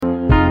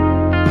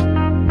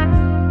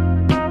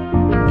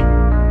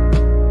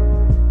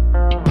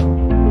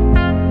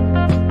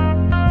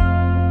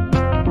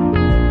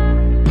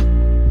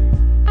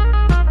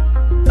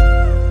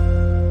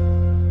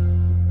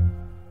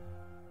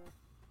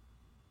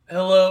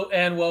Hello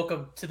and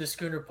welcome to the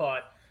Schooner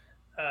Pod.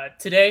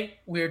 Today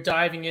we are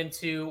diving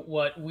into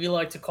what we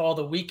like to call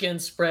the weekend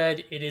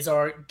spread. It is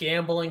our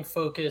gambling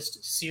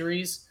focused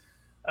series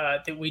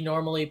that we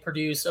normally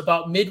produce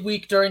about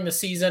midweek during the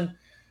season,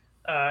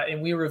 and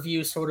we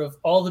review sort of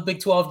all the Big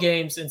 12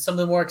 games and some of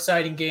the more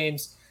exciting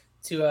games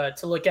to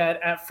look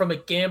at from a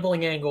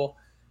gambling angle.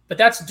 But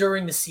that's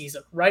during the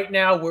season. Right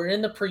now we're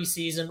in the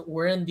preseason.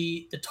 We're in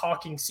the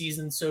talking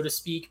season, so to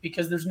speak,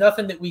 because there's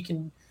nothing that we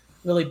can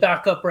really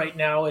back up right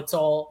now. It's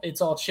all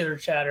chitter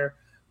chatter.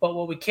 But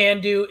what we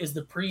can do is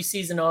the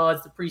preseason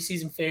odds, the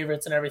preseason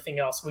favorites, and everything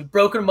else. We've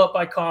broken them up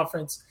by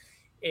conference,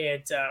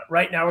 and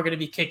right now we're going to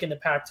be kicking the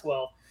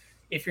Pac-12.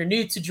 If you're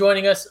new to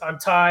joining us, I'm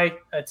Ty.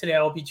 Today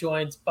I will be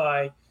joined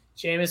by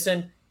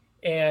Jameson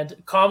and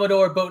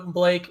Commodore Boaton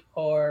Blake,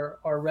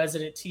 our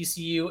resident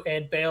TCU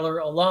and Baylor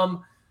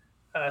alum.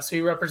 So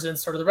he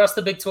represents sort of the rest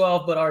of the Big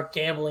 12, but our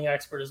gambling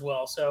expert as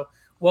well. So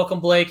welcome,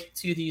 Blake,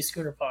 to the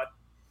Schooner Pod.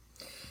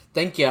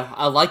 Thank you.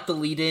 I like the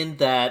lead in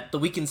that the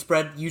weekend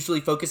spread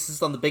usually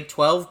focuses on the Big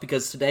 12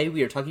 because today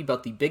we are talking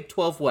about the Big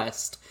 12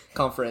 West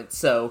Conference.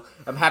 So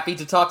I'm happy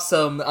to talk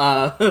some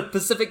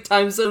Pacific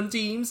time zone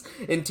teams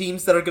and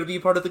teams that are going to be a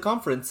part of the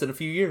conference in a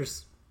few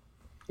years.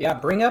 Yeah,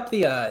 bring up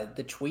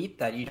the tweet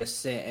that you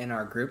just sent in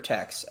our group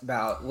text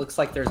about looks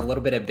like there's a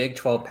little bit of Big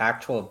 12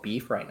 Pac-12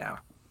 beef right now.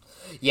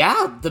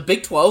 Yeah, the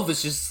Big 12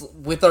 is just,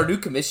 with our new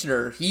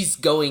commissioner, he's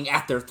going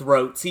at their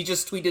throats. He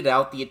just tweeted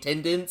out the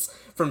attendance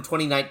from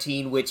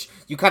 2019, which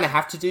you kind of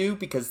have to do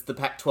because the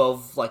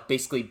Pac-12,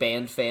 basically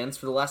banned fans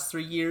for the last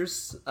 3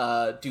 years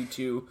due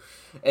to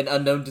an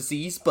unknown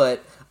disease.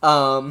 But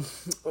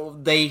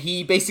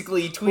he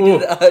basically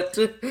tweeted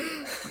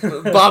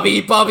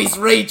Bobby's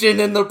raging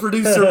in the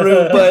producer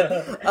room,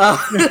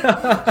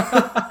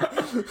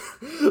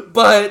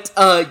 but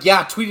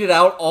tweeted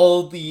out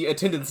all the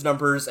attendance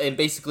numbers, and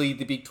basically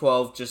the Big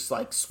 12 just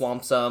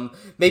swamps them.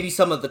 Maybe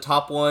some of the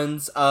top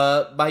ones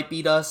might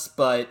beat us,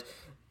 but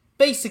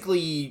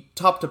basically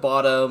top to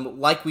bottom,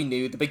 like we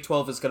knew, the Big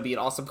 12 is going to be an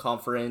awesome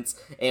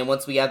conference, and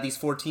once we add these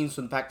 4 teams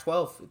from the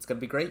Pac-12, it's going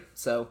to be great.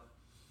 So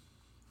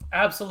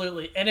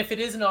Absolutely. And if it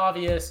isn't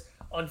obvious,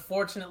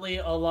 unfortunately,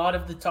 a lot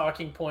of the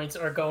talking points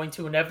are going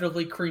to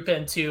inevitably creep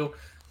into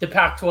the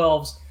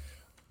Pac-12's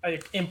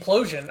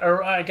implosion,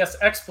 or I guess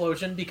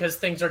explosion, because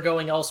things are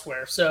going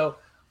elsewhere. So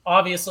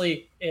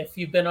obviously, if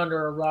you've been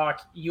under a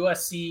rock,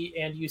 USC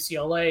and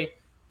UCLA,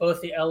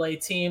 both the LA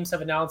teams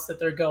have announced that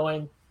they're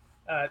going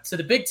to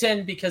the Big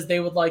Ten because they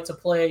would like to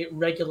play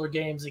regular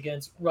games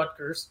against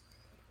Rutgers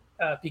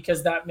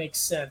because that makes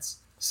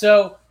sense.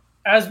 So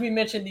as we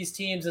mentioned these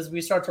teams, as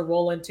we start to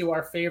roll into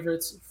our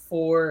favorites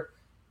for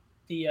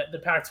the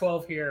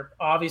Pac-12 here,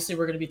 obviously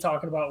we're going to be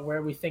talking about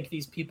where we think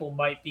these people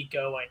might be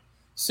going.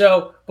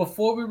 So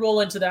before we roll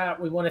into that,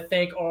 we want to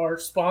thank our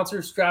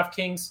sponsors,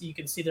 DraftKings. You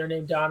can see their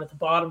name down at the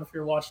bottom if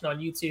you're watching on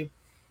YouTube.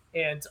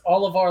 And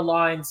all of our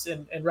lines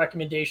and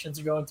recommendations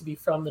are going to be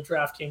from the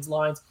DraftKings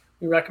lines.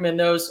 We recommend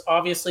those,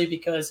 obviously,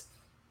 because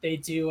they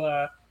do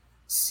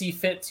see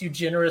fit to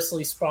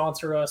generously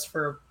sponsor us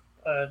for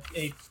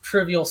a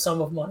trivial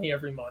sum of money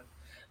every month.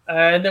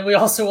 And then we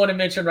also want to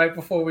mention right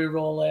before we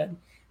roll in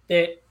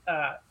that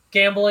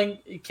gambling,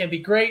 it can be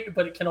great,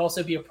 but it can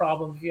also be a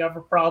problem. If you have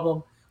a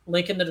problem,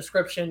 link in the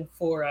description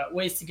for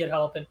ways to get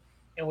help, and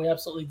we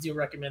absolutely do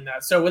recommend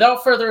that. So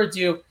without further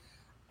ado,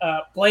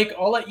 Blake,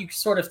 I'll let you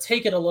sort of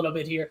take it a little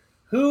bit here.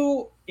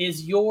 Who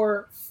is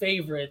your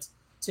favorite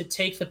to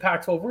take the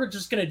Pac-12? We're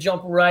just going to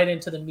jump right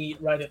into the meat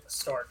right at the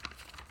start.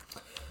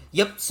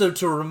 Yep, so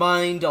to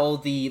remind all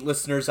the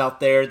listeners out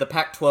there, the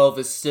Pac-12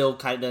 is still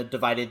kind of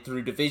divided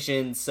through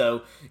divisions,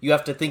 so you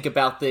have to think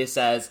about this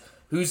as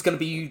who's going to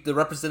be the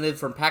representative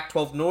from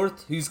Pac-12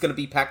 North, who's going to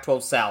be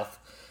Pac-12 South.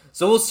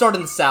 So we'll start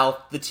in the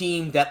South, the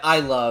team that I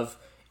love,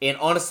 and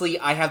honestly,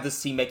 I have this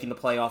team making the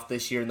playoff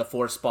this year in the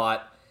 4th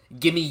spot.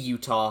 Give me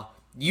Utah.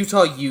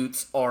 Utah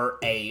Utes are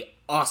a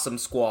awesome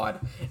squad,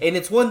 and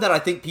it's one that I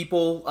think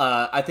people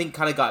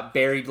kind of got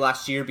buried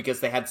last year because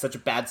they had such a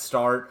bad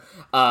start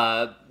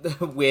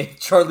with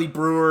Charlie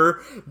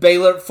Brewer.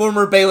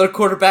 Former Baylor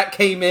quarterback,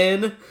 came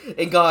in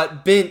and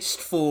got benched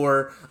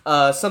for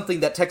something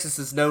that Texas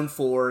is known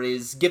for,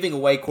 is giving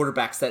away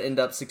quarterbacks that end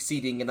up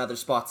succeeding in other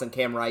spots than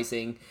Cam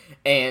Rising.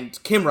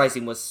 And Cam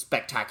Rising was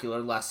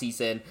spectacular last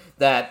season,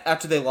 that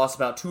after they lost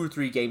about 2 or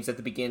 3 games at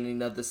the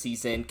beginning of the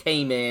season,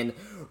 came in,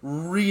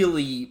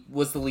 really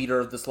was the leader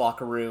of this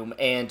locker room.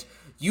 And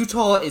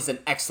Utah is an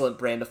excellent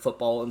brand of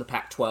football in the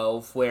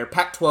Pac-12, where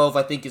Pac-12,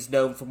 I think, is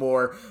known for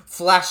more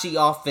flashy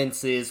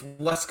offenses,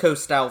 West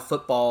Coast style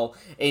football,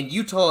 and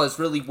Utah is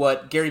really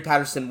what Gary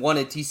Patterson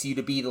wanted TCU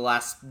to be the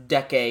last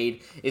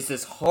decade, is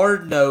this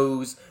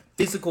hard-nosed,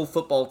 physical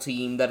football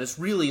team that is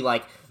really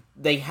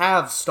they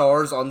have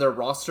stars on their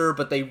roster,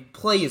 but they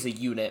play as a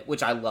unit,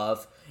 which I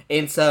love.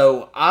 And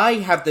so I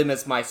have them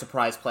as my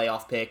surprise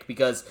playoff pick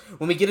because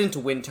when we get into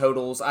win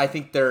totals, I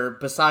think they're,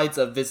 besides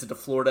a visit to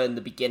Florida in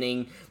the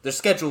beginning, their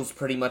schedule's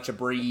pretty much a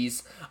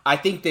breeze. I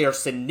think they are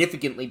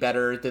significantly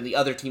better than the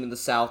other team in the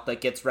South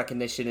that gets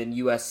recognition in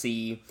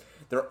USC.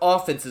 Their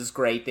offense is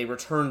great. They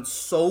return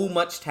so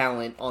much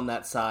talent on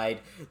that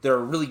side. They're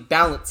a really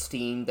balanced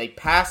team.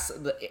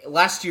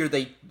 Last year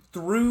they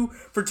threw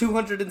for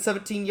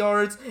 217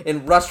 yards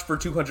and rushed for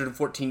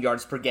 214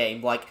 yards per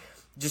game. Like,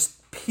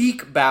 just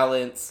peak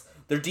balance.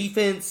 Their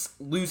defense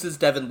loses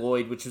Devin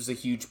Lloyd, which was a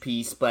huge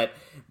piece, but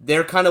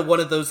they're kind of one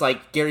of those,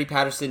 like, Gary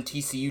Patterson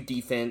TCU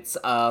defense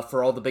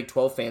for all the Big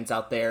 12 fans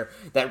out there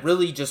that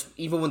really just,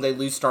 even when they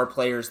lose star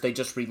players, they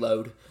just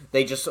reload.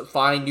 They just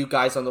find new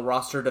guys on the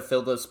roster to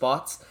fill those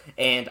spots,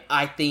 and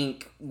I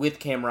think with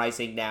Cam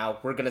Rising now,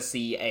 we're going to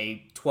see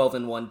a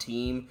 12-1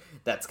 team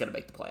that's going to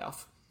make the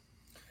playoff.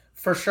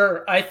 For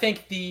sure. I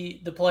think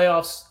the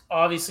playoffs,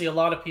 obviously a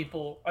lot of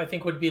people, I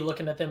think, would be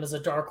looking at them as a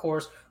dark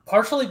horse,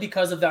 partially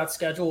because of that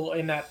schedule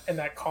in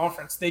that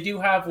conference. They do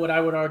have what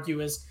I would argue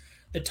is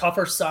the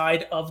tougher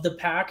side of the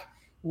pack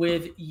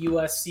with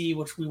USC,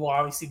 which we will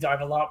obviously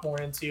dive a lot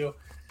more into.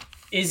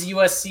 Is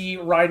USC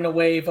riding a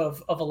wave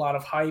of a lot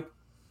of hype?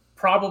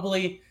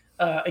 Probably.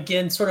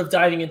 Again, sort of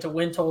diving into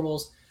win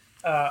totals.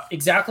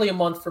 Exactly a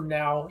month from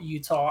now,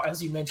 Utah,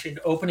 as you mentioned,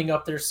 opening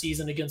up their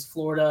season against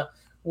Florida,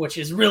 which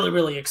is really,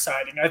 really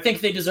exciting. I think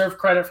they deserve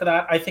credit for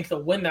that. I think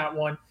they'll win that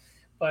one,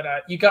 but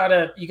you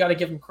gotta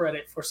give them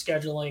credit for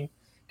scheduling,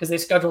 because they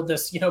scheduled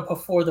this,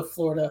 before the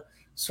Florida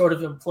sort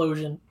of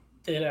implosion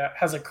that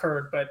has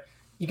occurred. But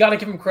you got to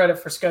give them credit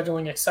for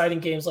scheduling exciting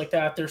games like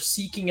that. They're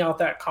seeking out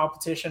that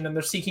competition, and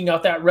they're seeking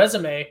out that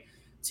resume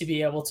to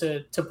be able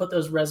to put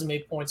those resume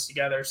points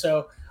together.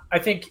 So I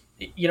think,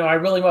 I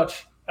really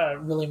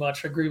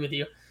much agree with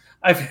you.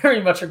 I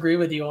very much agree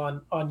with you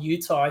on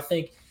Utah. I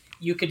think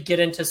you could get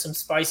into some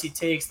spicy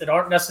takes that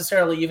aren't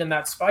necessarily even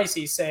that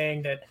spicy,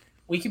 saying that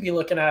we could be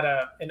looking at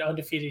an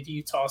undefeated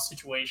Utah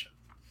situation.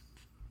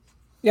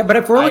 Yeah, but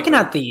if we're looking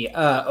at the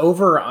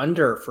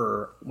over-under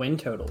for win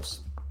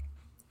totals,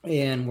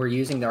 and we're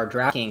using our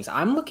DraftKings,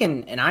 I'm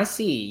looking, and I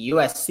see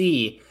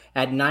USC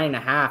at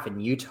 9.5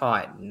 and Utah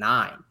at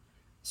 9.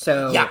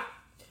 So yeah,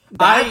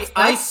 that's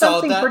I saw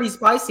something that. Pretty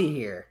spicy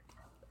here.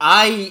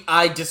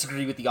 I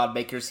disagree with the odd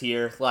makers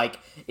here. Like,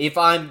 if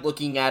I'm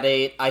looking at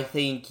it, I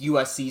think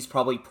USC's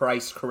probably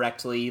priced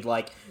correctly.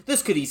 Like,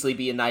 this could easily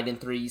be a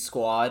 9-3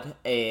 squad,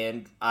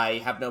 and I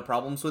have no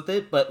problems with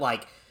it. But,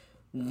 like,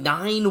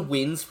 9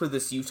 wins for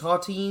this Utah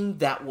team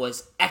that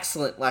was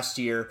excellent last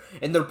year,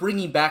 and they're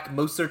bringing back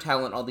most of their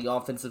talent on the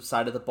offensive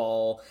side of the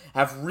ball,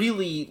 have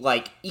really,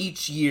 like,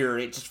 each year,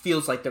 it just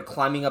feels like they're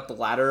climbing up the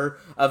ladder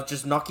of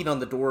just knocking on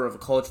the door of a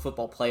college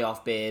football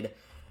playoff bid.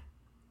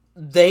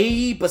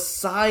 They,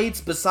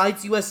 besides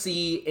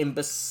USC and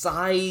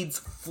besides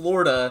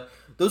Florida,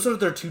 those are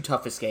their 2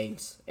 toughest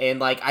games.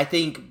 And, like, I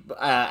think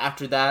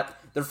after that,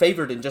 they're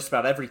favored in just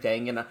about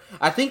everything. And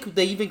I think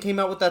they even came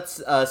out with that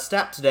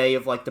stat today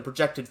of, like, the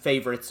projected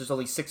favorites. There's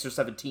only 6 or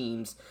 7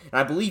 teams, and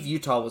I believe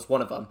Utah was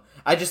one of them.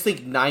 I just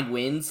think 9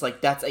 wins,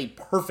 like, that's a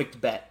perfect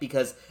bet,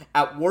 because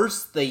at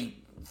worst, they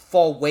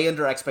fall way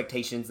under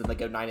expectations and they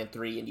go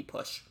 9-3 and you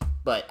push.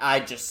 But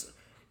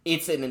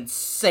it's an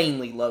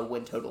insanely low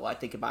win total, I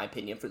think, in my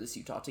opinion, for this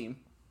Utah team.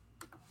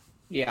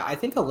 Yeah, I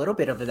think a little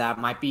bit of that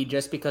might be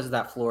just because of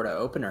that Florida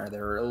opener.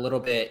 They're a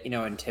little bit,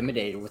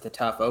 intimidated with a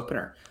tough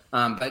opener.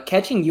 But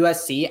catching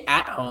USC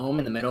at home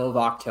in the middle of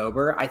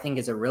October, I think,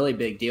 is a really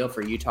big deal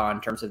for Utah in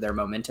terms of their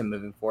momentum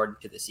moving forward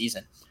to the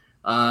season.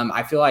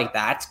 I feel like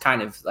that's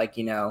kind of like,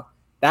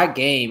 that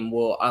game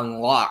will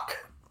unlock,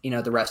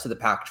 the rest of the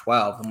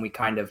Pac-12, and we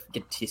kind of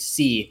get to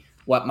see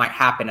what might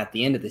happen at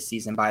the end of the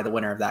season by the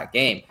winner of that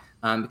game.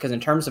 Because in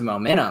terms of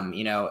momentum,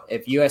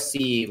 if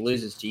USC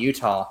loses to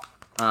Utah,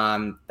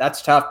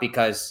 that's tough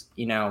because,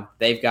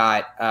 they've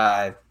got,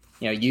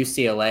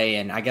 UCLA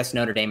and I guess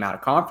Notre Dame out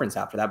of conference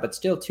after that, but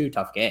still 2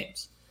 tough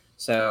games.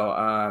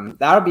 So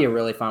that'll be a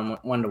really fun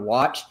one to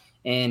watch.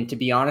 And to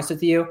be honest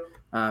with you,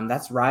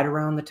 that's right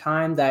around the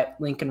time that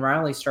Lincoln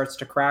Riley starts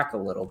to crack a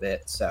little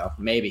bit. So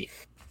maybe.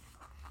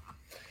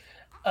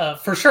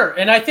 For sure.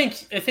 And I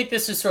think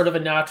this is sort of a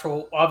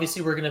natural,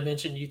 obviously we're going to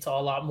mention Utah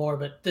a lot more,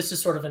 but this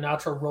is sort of a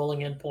natural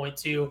rolling in point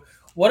too.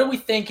 What are we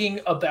thinking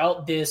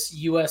about this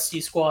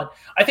USC squad?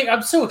 I think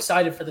I'm so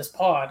excited for this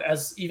pod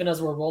even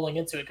as we're rolling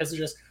into it, because there's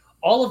just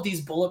all of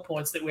these bullet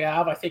points that we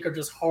have, I think, are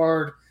just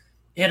hard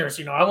hitters.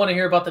 I want to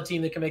hear about the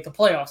team that can make the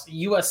playoffs.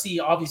 USC,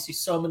 obviously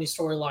so many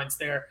storylines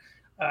there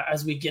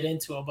as we get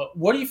into them. But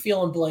what are you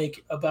feeling,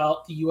 Blake,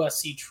 about the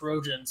USC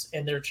Trojans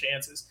and their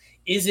chances?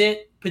 Is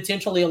it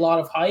potentially a lot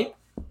of hype?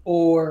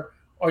 Or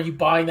are you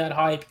buying that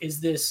hype? Is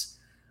this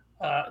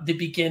the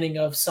beginning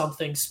of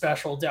something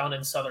special down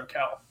in Southern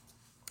Cal?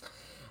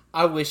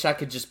 I wish I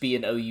could just be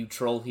an OU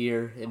troll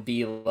here and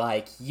be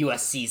like,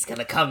 USC's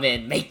gonna come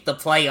in, make the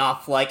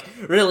playoff, like,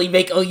 really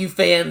make OU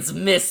fans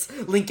miss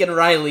Lincoln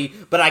Riley,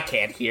 but I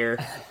can't here.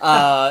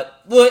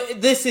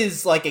 This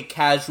is like a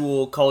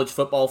casual college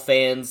football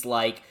fan's,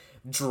 like,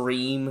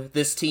 dream,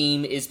 this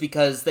team, is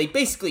because they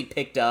basically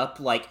picked up,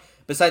 like,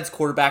 besides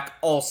quarterback,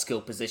 all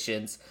skill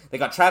positions. They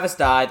got Travis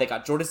Dye, they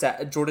got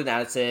Jordan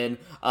Addison,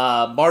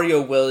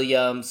 Mario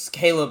Williams,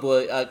 Caleb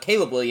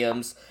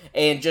Williams,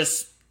 and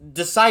just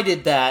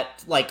decided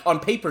that, like, on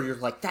paper, you're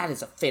like, that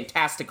is a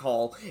fantastic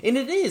haul. And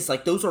it is.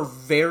 Like, those are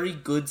very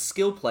good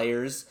skill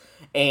players.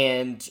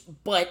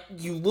 But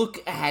you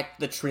look at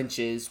the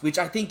trenches, which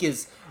I think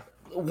is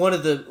one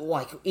of the,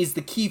 is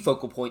the key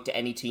focal point to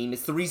any team.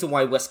 It's the reason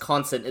why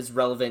Wisconsin is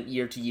relevant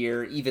year to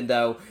year, even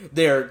though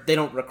they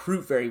don't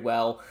recruit very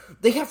well.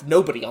 They have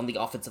nobody on the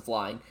offensive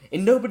line,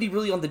 and nobody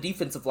really on the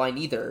defensive line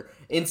either.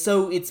 And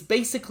so it's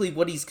basically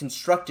what he's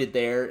constructed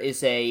there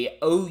is a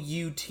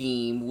OU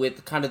team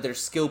with kind of their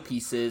skill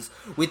pieces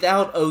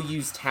without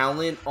OU's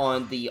talent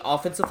on the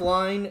offensive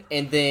line,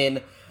 and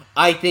then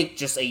I think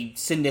just a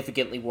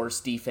significantly worse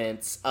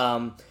defense.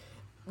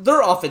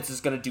 Their offense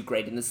is going to do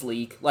great in this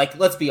league. Like,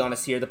 let's be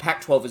honest here, the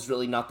Pac-12 is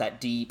really not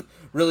that deep,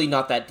 really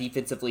not that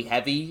defensively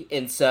heavy,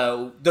 and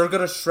so they're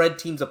going to shred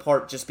teams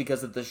apart just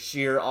because of the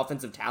sheer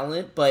offensive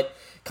talent, but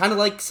kind of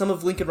like some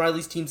of Lincoln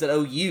Riley's teams at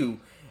OU,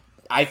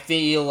 I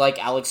feel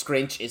like Alex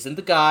Grinch isn't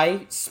the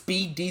guy.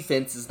 Speed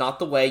defense is not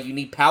the way. You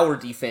need power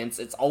defense.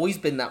 It's always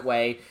been that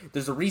way.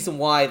 There's a reason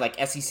why, like,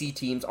 SEC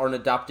teams aren't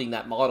adopting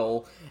that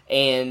model,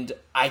 and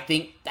I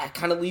think that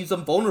kind of leaves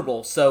them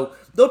vulnerable. So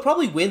they'll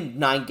probably win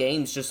 9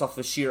 games just off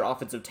of sheer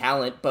offensive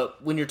talent,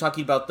 but when you're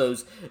talking about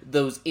those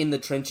in the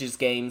trenches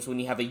games, when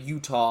you have a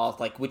Utah,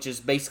 like, which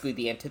is basically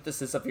the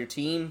antithesis of your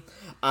team,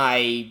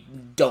 I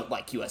don't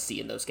like USC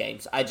in those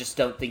games. I just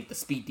don't think the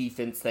speed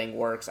defense thing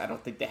works. I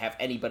don't think they have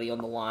anybody on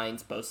the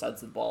lines, both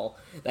sides of the ball,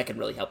 that can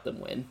really help them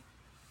win.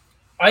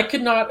 I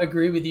could not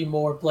agree with you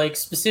more, Blake.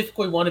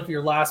 Specifically, one of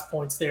your last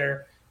points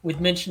there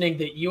with mentioning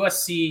that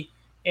USC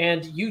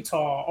and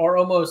Utah are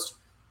almost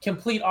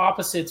complete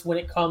opposites when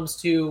it comes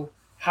to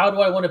how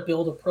do I want to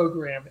build a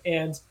program.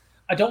 And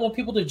I don't want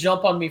people to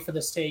jump on me for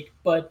this take,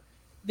 but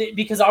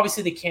because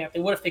obviously they can't. They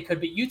would if they could.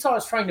 But Utah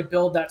is trying to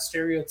build that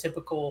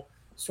stereotypical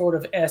sort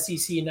of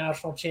SEC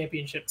national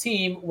championship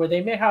team where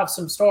they may have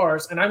some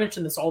stars. And I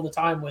mention this all the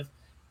time with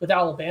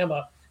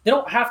Alabama. They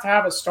don't have to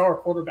have a star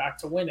quarterback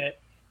to win it.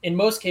 In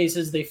most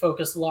cases, they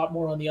focus a lot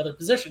more on the other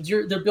positions.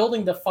 They're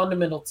building the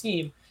fundamental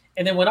team.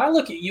 And then when I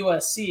look at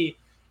USC,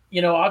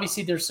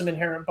 obviously there's some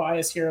inherent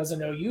bias here as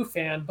an OU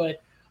fan,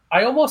 but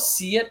I almost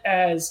see it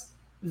as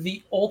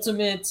the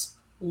ultimate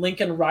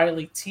Lincoln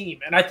Riley team.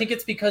 And I think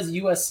it's because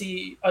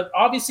USC,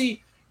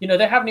 obviously,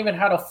 they haven't even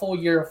had a full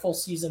year, a full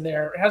season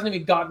there. It hasn't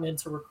even gotten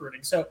into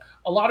recruiting. So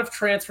a lot of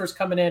transfers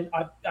coming in.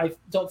 I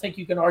don't think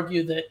you can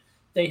argue that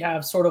they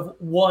have sort of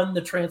won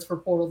the transfer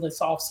portal this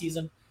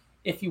offseason,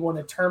 if you want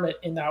to term it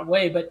in that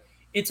way. But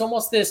it's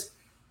almost this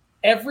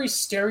every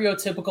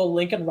stereotypical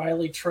Lincoln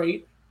Riley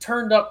trait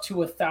turned up to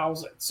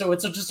 1,000. So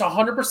it's just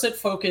 100%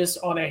 focus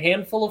on a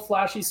handful of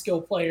flashy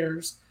skill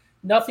players.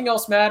 Nothing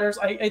else matters.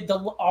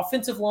 The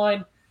offensive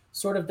line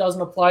sort of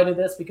doesn't apply to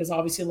this because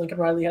obviously Lincoln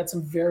Riley had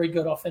some very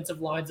good offensive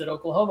lines at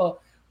Oklahoma.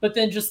 But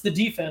then just the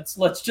defense,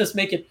 let's just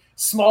make it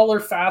smaller,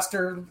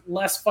 faster,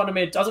 less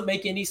fundamental. It doesn't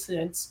make any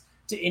sense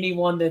to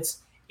anyone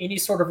that's any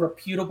sort of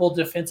reputable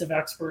defensive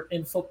expert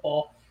in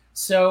football.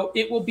 So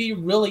it will be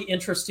really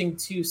interesting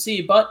to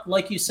see. But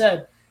like you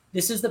said,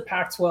 this is the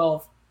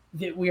Pac-12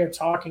 that we are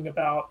talking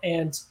about,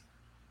 and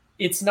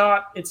it's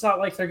not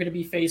like they're going to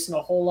be facing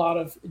a whole lot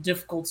of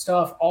difficult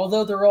stuff.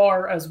 Although there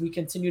are, as we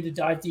continue to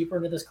dive deeper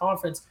into this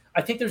conference,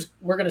 I think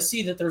we're going to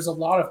see that there's a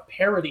lot of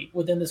parity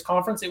within this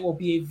conference. It will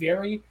be a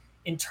very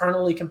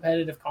internally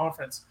competitive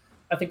conference.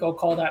 I think I'll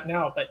call that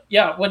now. But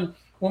yeah, when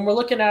we're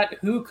looking at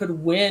who could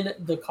win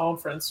the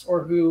conference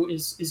or who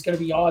is going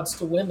to be odds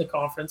to win the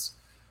conference,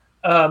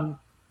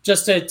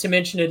 just to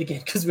mention it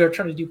again, because we are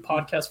trying to do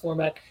podcast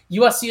format,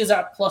 USC is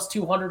at plus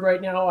 200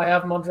 right now. I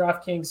have them on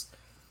DraftKings,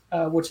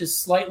 which is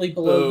slightly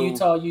below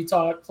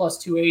Utah at plus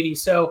 280.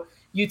 So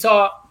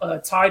Utah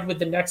tied with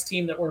the next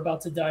team that we're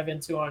about to dive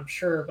into, I'm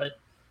sure. But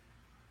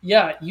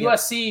yeah,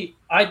 USC,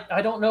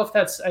 I don't know if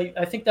that's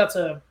I think that's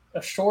a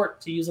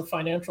short, to use a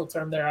financial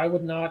term there. I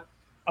would not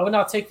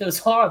take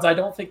those odds. I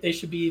don't think they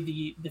should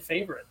be the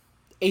favorite.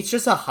 It's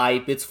just a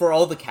hype. It's for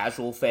all the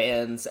casual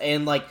fans.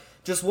 And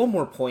just one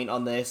more point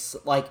on this,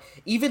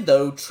 even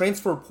though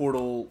transfer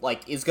portal,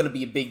 is going to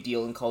be a big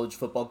deal in college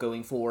football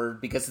going forward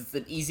because it's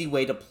an easy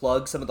way to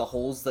plug some of the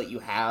holes that you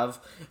have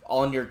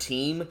on your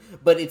team,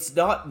 but it's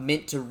not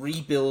meant to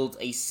rebuild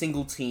a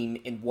single team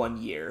in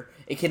 1 year.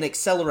 It can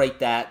accelerate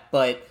that,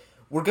 but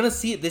we're going to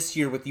see it this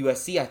year with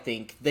USC, I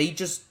think. They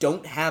just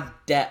don't have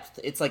depth.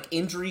 It's like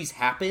injuries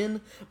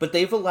happen, but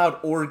they've allowed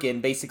Oregon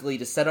basically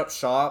to set up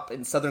shop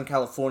in Southern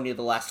California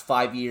the last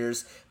 5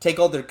 years, take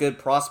all their good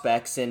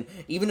prospects, and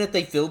even if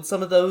they filled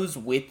some of those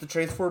with the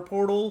transfer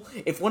portal,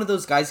 if one of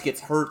those guys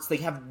gets hurt, they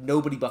have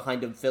nobody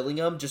behind them filling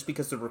them just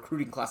because the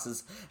recruiting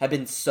classes have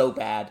been so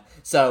bad.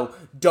 So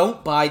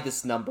don't buy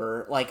this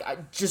number. I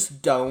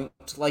just don't.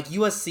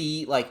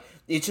 USC,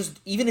 it's just,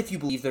 even if you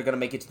believe they're going to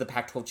make it to the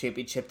Pac-12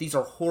 championship, these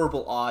are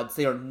horrible odds.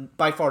 They are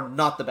by far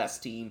not the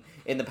best team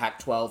in the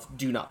Pac-12.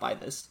 Do not buy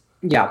this.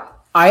 Yeah,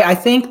 I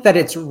think that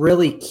it's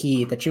really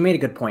key that you made a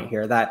good point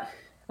here that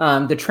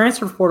the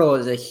transfer portal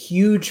is a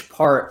huge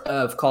part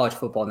of college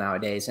football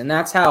nowadays. And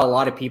that's how a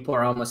lot of people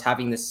are almost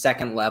having this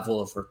second level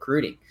of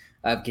recruiting.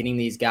 of getting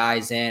these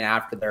guys in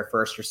after their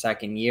first or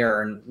second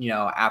year, and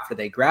after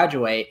they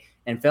graduate,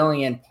 and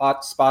filling in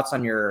spots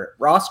on your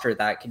roster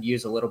that could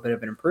use a little bit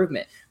of an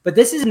improvement. But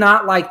this is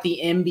not like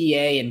the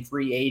NBA and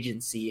free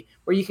agency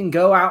where you can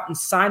go out and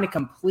sign a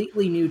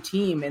completely new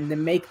team and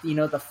then make,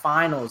 the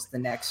finals the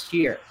next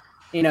year.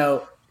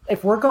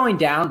 If we're going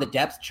down the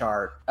depth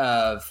chart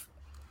of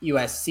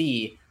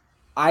USC,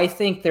 I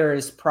think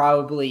there's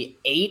probably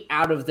 8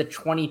 out of the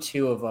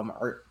 22 of them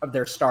of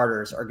their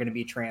starters are going to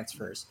be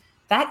transfers.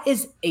 That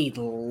is a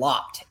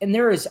lot. And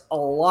there is a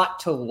lot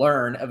to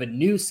learn of a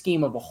new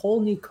scheme, of a whole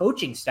new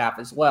coaching staff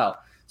as well.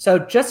 So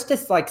just to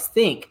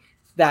think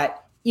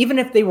that even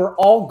if they were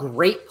all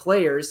great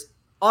players,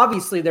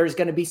 obviously there's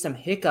going to be some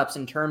hiccups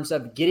in terms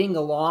of getting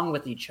along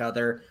with each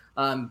other,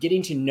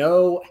 getting to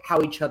know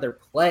how each other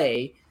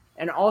play,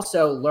 and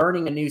also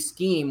learning a new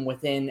scheme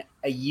within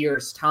a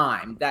year's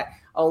time. That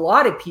a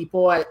lot of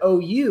people at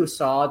OU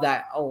saw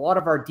that a lot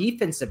of our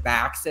defensive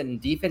backs and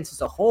defense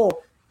as a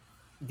whole,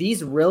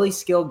 these really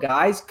skilled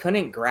guys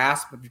couldn't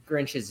grasp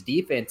Grinch's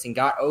defense and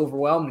got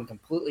overwhelmed and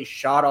completely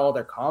shot all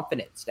their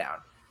confidence down.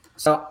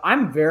 So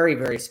I'm very,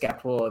 very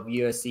skeptical of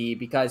USC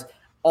because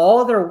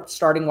all their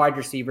starting wide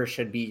receivers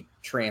should be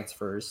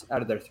transfers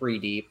out of their 3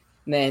 deep.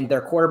 And then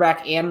their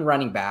quarterback and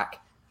running back.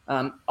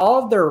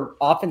 All of their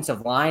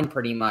offensive line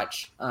pretty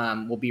much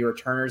will be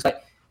returners.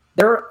 But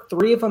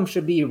 3 of them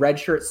should be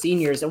redshirt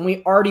seniors, and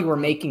we already were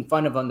making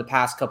fun of them the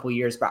past couple of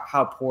years about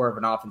how poor of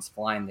an offensive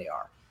line they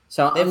are.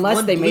 So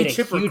unless they made a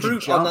huge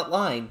recruit jump on that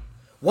line,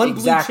 one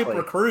blue chip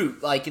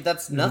recruit,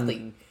 that's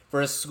nothing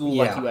for a school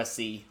like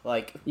USC.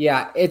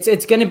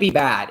 It's going to be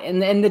bad,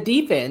 and the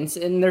defense,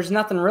 and there's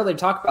nothing really to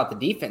talk about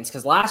the defense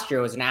because last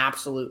year was an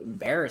absolute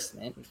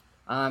embarrassment.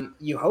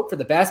 You hope for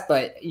the best,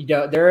 but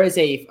there is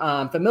a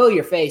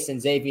familiar face in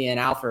Xavier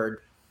Alford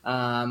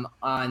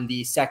on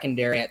the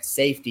secondary at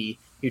safety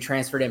who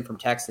transferred in from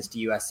Texas to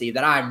USC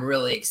that I'm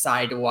really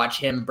excited to watch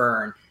him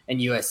burn in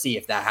USC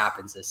if that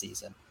happens this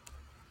season.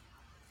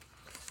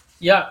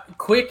 Yeah,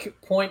 quick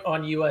point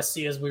on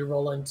USC as we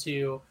roll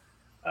into,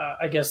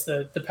 I guess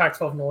the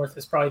Pac-12 North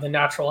is probably the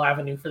natural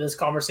avenue for this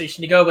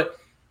conversation to go. But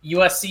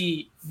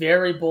USC,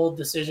 very bold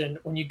decision.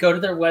 When you go to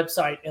their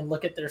website and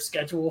look at their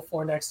schedule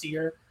for next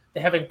year, they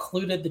have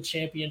included the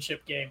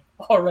championship game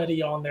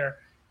already on there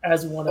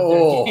as one of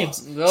their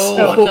games.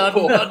 No.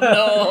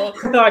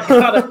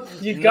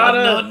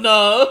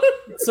 No.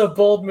 It's a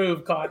bold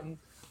move, Cotton.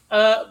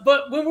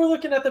 But when we're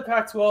looking at the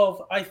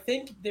Pac-12, I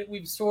think that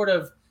we've sort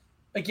of,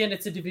 again,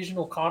 it's a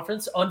divisional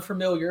conference,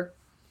 unfamiliar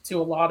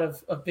to a lot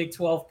of Big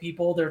 12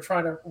 people. They're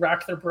trying to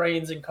rack their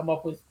brains and come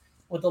up with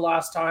the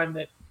last time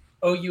that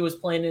OU was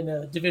playing in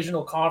a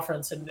divisional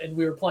conference and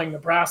we were playing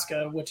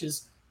Nebraska, which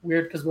is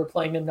weird because we're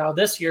playing them now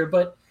this year.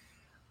 But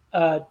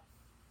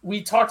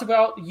we talked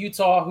about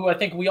Utah, who I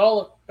think we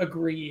all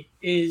agree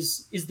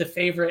is the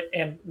favorite.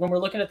 And when we're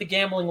looking at the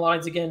gambling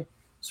lines, again,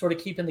 sort of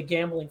keeping the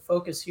gambling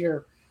focus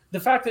here, the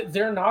fact that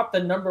they're not the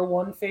number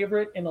one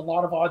favorite in a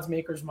lot of odds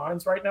makers'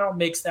 minds right now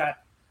makes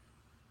that,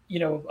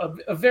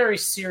 a very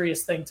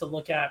serious thing to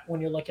look at when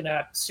you're looking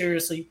at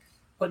seriously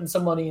putting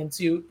some money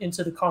into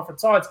the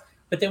conference odds.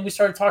 But then we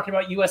started talking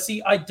about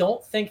USC. I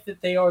don't think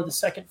that they are the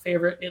second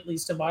favorite, at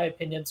least in my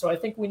opinion. So I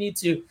think we need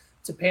to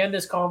pan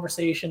this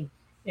conversation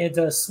and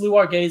to slew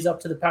our gaze up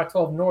to the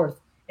Pac-12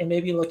 North and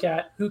maybe look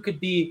at who could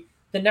be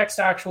the next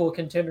actual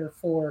contender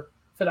for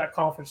that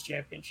conference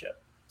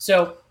championship.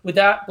 So with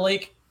that,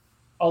 Blake,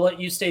 I'll let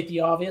you state the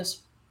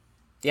obvious.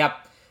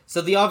 Yep.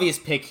 So the obvious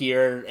pick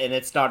here, and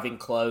it's not even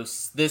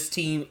close, this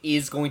team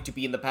is going to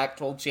be in the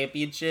Pac-12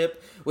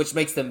 championship, which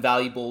makes them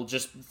valuable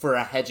just for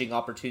a hedging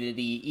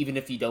opportunity, even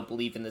if you don't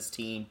believe in this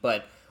team.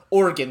 But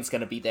Oregon's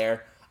going to be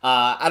there.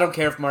 I don't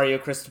care if Mario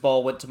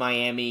Cristobal went to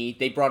Miami.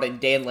 They brought in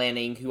Dan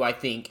Lanning, who I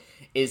think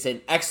is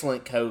an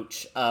excellent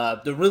coach.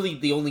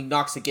 The only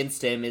knocks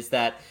against him is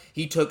that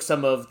he took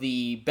some of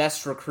the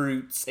best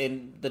recruits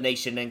in the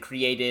nation and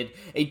created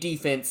a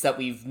defense that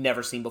we've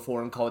never seen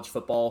before in college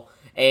football.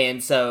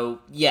 And so,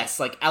 yes,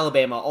 like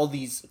Alabama,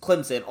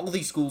 Clemson, all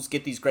these schools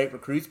get these great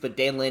recruits, but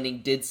Dan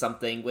Lanning did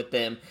something with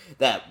them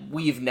that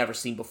we've never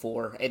seen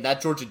before. And that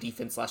Georgia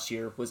defense last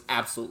year was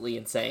absolutely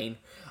insane.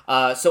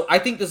 So I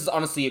think this is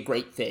honestly a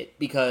great fit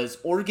because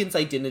Oregon's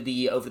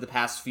identity over the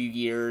past few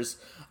years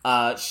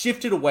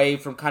shifted away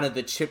from kind of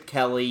the Chip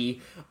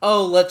Kelly,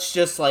 let's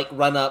just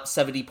run up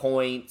 70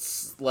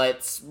 points,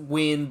 let's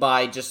win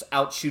by just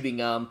outshooting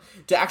them,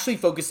 to actually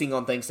focusing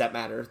on things that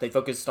matter. They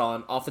focused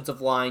on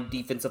offensive line,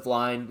 defensive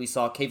line. We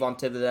saw Kayvon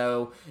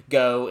Thibodeau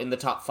go in the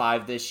top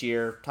 5 this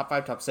year, top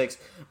 5, top 6,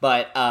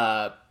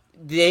 but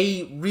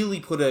they really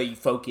put a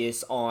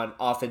focus on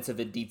offensive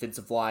and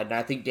defensive line, and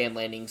I think Dan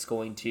Lanning's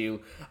going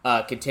to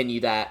continue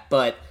that.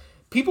 But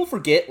people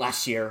forget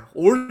last year,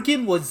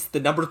 Oregon was the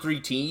number 3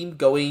 team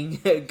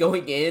going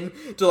in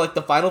to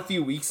the final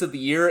few weeks of the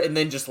year and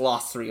then just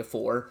lost 3 of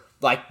 4.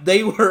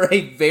 They were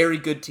a very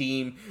good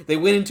team. They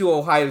went into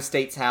Ohio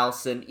State's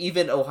house, and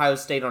even Ohio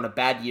State on a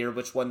bad year,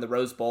 which won the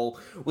Rose Bowl,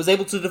 was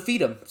able to defeat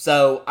them.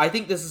 So I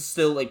think this is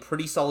still a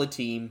pretty solid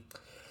team.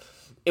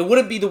 It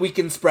wouldn't be the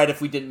weekend spread if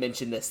we didn't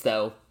mention this,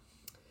 though.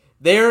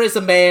 There is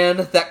a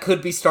man that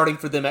could be starting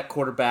for them at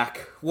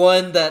quarterback.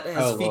 One that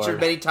has featured Lord.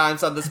 many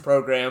times on this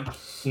program.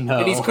 No.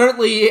 And he's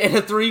currently in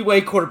a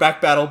 3-way quarterback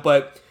battle,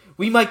 but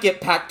we might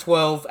get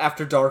Pac-12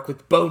 after dark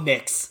with Bo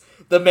Nix,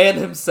 the man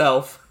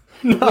himself.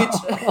 No.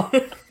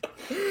 Which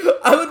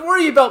I would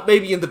worry about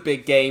maybe in the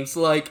big games.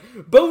 Like,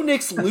 Bo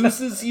Nix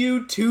loses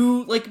you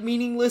 2,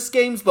 meaningless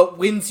games, but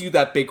wins you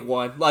that big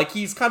one. Like,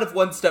 he's kind of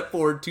 1 step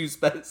forward, 2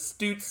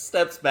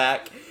 steps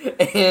back.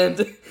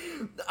 And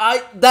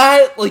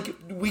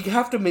we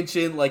have to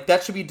mention,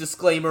 that should be a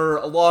disclaimer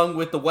along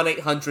with the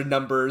 1-800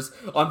 numbers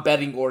on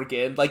betting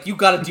Oregon. You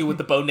gotta deal with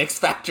the Bo Nix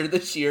factor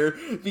this year,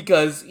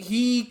 because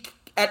he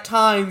at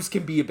times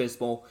can be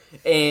abysmal,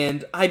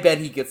 and I bet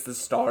he gets the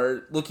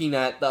start. Looking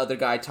at the other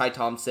guy, Ty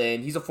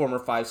Thompson, he's a former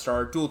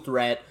 5-star, dual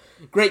threat,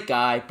 great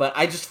guy, but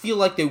I just feel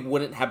like they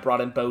wouldn't have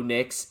brought in Bo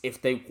Nix if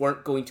they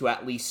weren't going to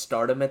at least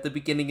start him at the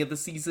beginning of the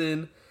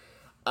season.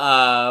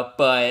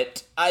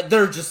 But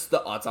they're just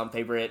the odds-on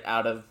favorite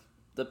out of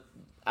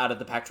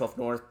the Pac-12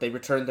 North. They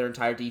returned their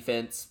entire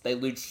defense. They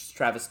lose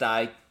Travis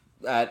Dye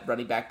at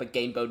running back, but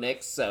gain Bo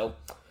Nix, so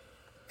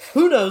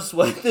who knows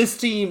what this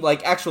team,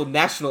 actual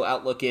national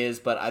outlook is,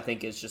 but I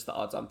think it's just the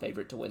odds-on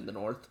favorite to win the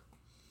North.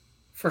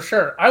 For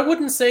sure. I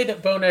wouldn't say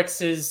that Bo Nix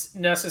is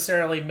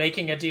necessarily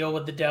making a deal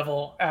with the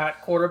devil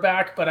at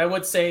quarterback, but I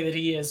would say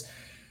that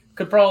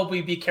could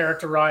probably be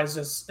characterized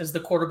as the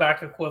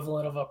quarterback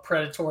equivalent of a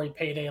predatory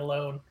payday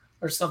loan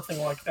or something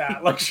like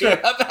that. Sure,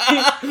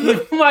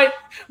 he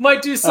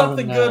might do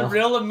something good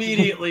real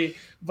immediately,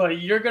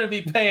 but you're going to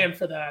be paying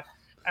for that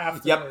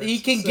afterwards. Yep, he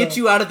can get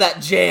you out of that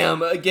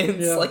jam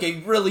against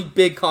a really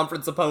big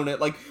conference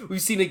opponent.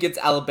 We've seen against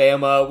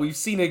Alabama, we've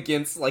seen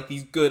against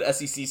these good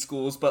SEC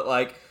schools,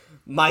 but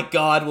my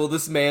God, will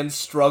this man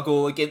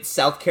struggle against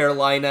South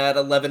Carolina at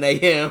 11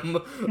 a.m.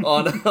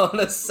 on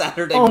a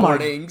Saturday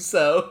morning?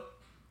 So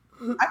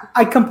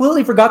I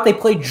completely forgot they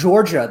played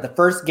Georgia the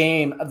first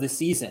game of the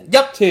season.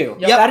 Yep, too.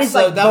 Yep. That is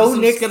Bo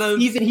Nix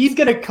season. He's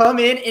gonna come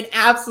in and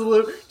just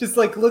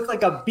look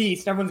like a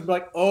beast. Everyone's gonna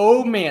be like,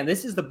 "Oh man,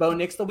 this is the Bo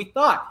Nix that we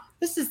thought.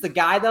 This is the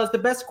guy that was the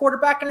best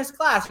quarterback in his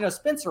class."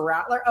 Spencer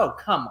Rattler. Oh,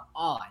 come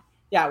on.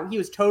 Yeah, he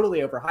was totally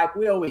overhyped.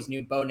 We always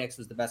knew Bo Nix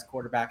was the best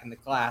quarterback in the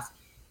class.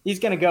 He's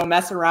gonna go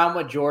mess around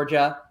with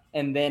Georgia,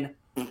 and then,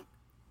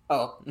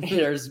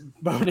 there's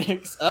Bo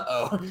Nix.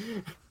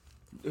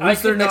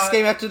 Who's their next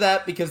game after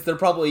that? Because they're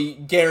probably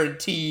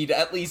guaranteed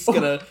at least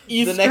gonna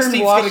Eastern the next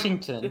team's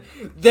Washington.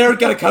 They're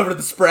gonna cover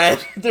the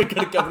spread. They're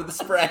gonna cover the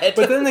spread.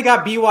 But then they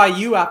got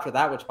BYU after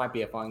that, which might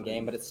be a fun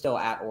game, but it's still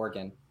at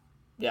Oregon.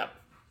 Yeah.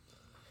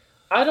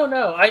 I don't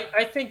know.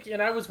 I think,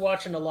 and I was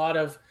watching a lot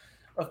of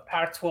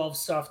Pac-12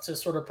 stuff to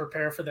sort of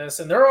prepare for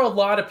this, and there are a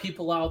lot of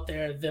people out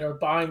there that are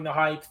buying the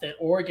hype that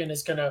Oregon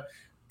is gonna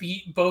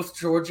beat both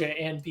Georgia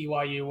and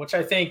BYU, which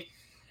I think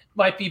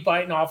might be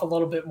biting off a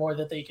little bit more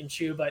that they can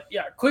chew. But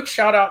yeah, quick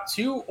shout out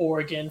to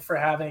Oregon for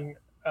having,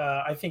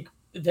 I think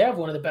they have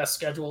one of the best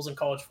schedules in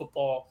college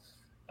football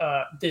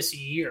this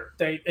year.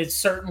 It's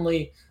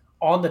certainly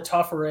on the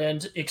tougher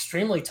end,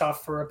 extremely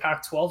tough for a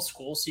Pac-12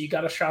 school. So you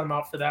got to shout them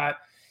out for that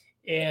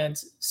and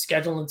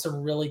scheduling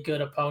some really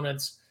good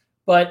opponents.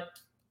 But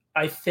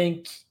I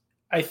think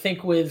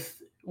with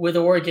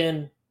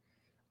Oregon,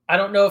 I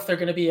don't know if they're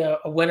going to be a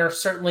winner.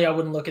 Certainly I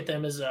wouldn't look at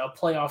them as a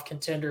playoff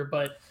contender,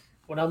 but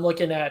when I'm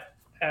looking at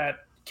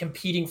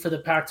competing for the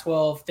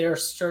Pac-12, they're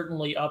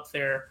certainly up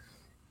there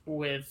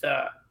with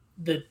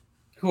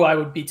who I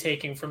would be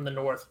taking from the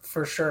North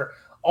for sure.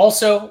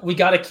 Also, we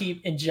got to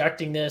keep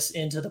injecting this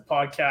into the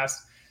podcast.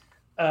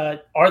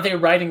 Are they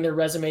writing their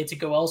resume to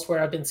go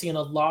elsewhere? I've been seeing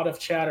a lot of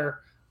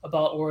chatter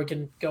about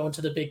Oregon going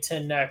to the Big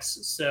Ten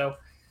next. So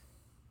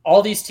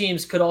all these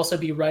teams could also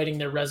be writing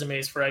their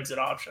resumes for exit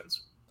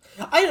options.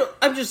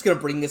 I'm just going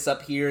to bring this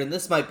up here, and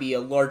this might be a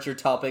larger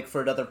topic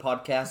for another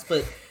podcast,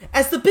 but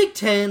as the Big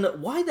Ten,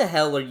 why the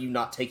hell are you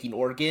not taking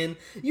Oregon?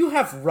 You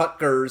have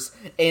Rutgers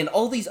and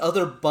all these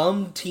other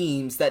bum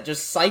teams that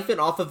just siphon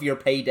off of your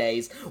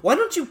paydays. Why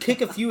don't you kick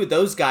a few of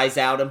those guys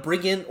out and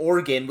bring in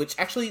Oregon, which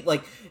actually,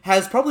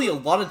 has probably a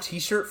lot of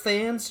t-shirt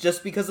fans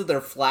just because of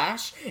their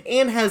flash,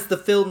 and has the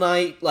Phil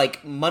Knight,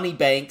 money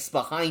banks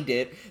behind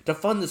it to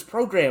fund this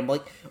program.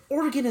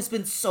 Oregon has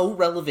been so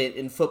relevant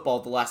in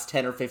football the last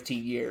 10 or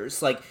 15 years.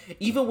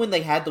 Even when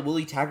they had the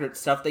Willie Taggart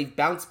stuff, they've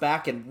bounced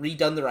back and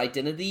redone their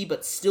identity,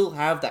 but still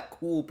have that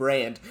cool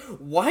brand.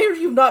 Why are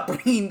you not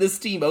bringing this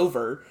team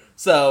over?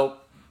 So,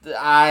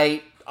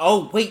 North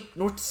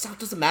to South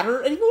doesn't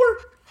matter anymore?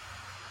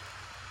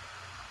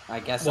 I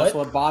guess that's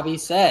what Bobby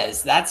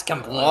says. That's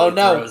completely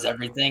throws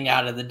everything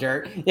out of the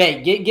dirt. Yeah,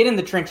 get in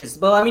the trenches.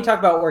 But let me talk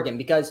about Oregon,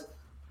 because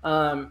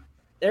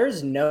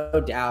there's no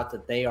doubt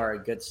that they are a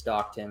good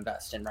stock to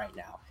invest in right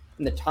now.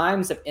 In the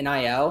times of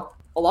NIL,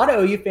 a lot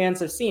of OU fans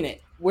have seen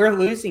it. We're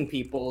losing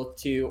people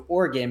to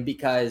Oregon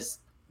because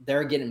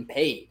they're getting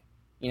paid.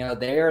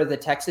 They're the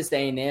Texas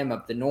A&M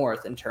of the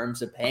North in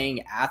terms of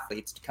paying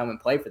athletes to come and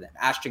play for them.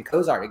 Ashton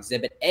Kozart,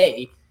 Exhibit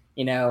A,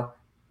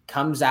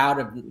 goes out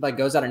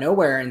of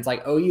nowhere, and it's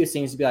OU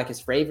seems to be his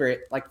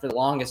favorite for the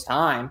longest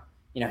time.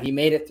 He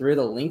made it through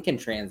the Lincoln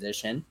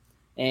transition.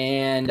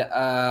 and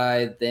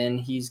then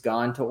he's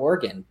gone to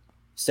Oregon.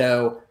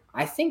 So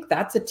I think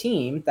that's a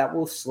team that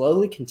will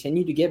slowly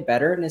continue to get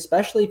better, and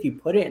especially if you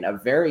put it in a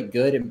very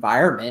good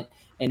environment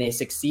in a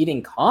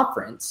succeeding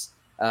conference,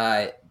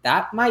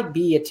 that might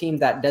be a team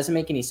that doesn't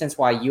make any sense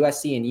why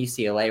USC and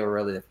UCLA were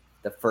really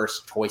the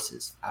first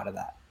choices out of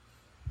that.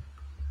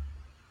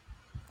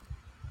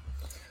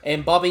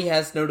 And Bobby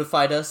has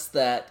notified us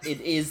that it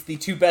is the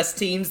two best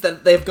teams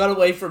that they've gone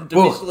away from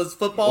divisionless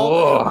football.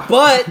 Whoa.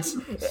 But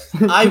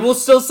I will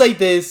still say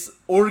this.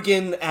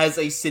 Oregon has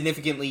a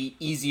significantly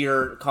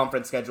easier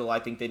conference schedule, I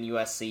think, than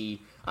USC.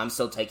 I'm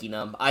still taking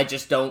them. I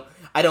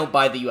don't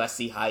buy the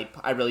USC hype.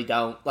 I really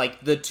don't.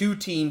 Like, the two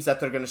teams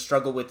that they're going to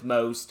struggle with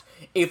most,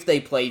 if they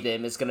play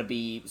them, is going to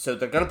be, so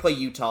they're going to play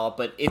Utah,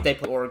 but if they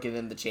play Oregon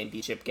in the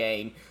championship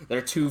game,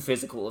 they're too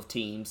physical of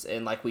teams.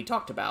 And like we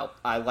talked about,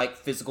 I like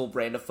physical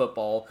brand of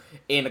football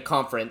in a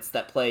conference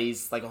that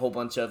plays like a whole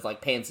bunch of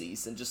like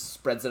pansies and just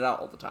spreads it out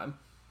all the time.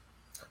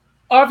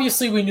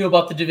 Obviously, we knew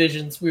about the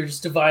divisions. We were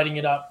just dividing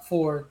it up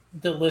for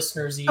the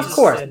listeners' ease. Of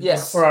course, and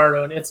yes. For our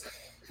own.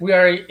 We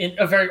are in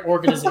a very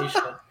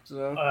organizational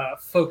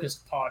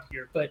focused pod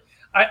here. But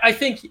I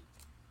think,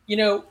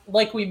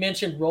 like we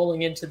mentioned,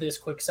 rolling into this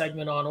quick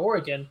segment on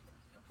Oregon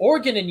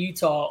and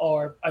Utah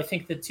are, I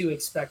think, the two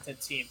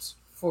expected teams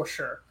for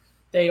sure.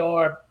 They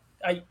are,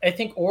 I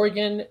think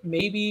Oregon,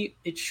 maybe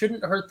it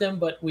shouldn't hurt them,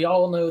 but we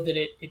all know that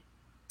it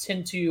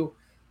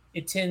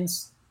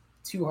tends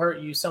to hurt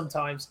you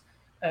sometimes.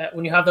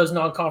 When you have those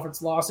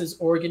non-conference losses,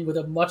 Oregon with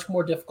a much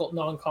more difficult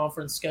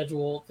non-conference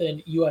schedule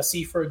than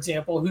USC, for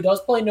example, who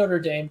does play Notre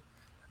Dame,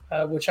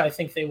 which I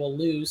think they will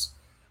lose.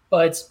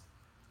 But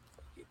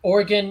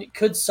Oregon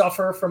could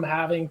suffer from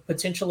having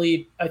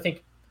potentially, I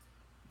think,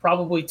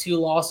 probably 2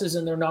 losses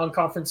in their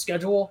non-conference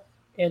schedule,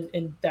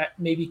 and that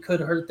maybe could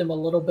hurt them a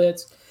little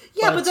bit.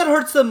 Yeah, but that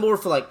hurts them more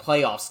for, like,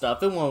 playoff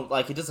stuff. It won't,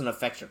 like, it doesn't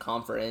affect your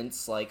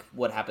conference, like,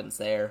 what happens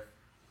there.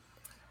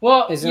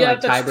 Well, Isn't yeah,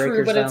 like that's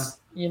true, but though? it's,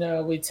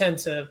 we tend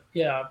to,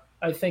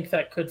 I think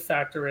that could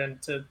factor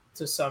into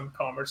some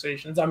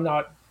conversations. I'm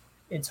not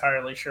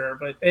entirely sure,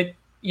 but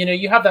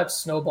you have that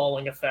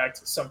snowballing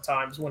effect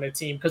sometimes when a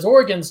team, because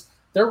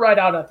they're right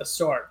out at the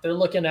start. They're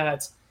looking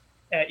at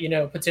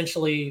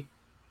potentially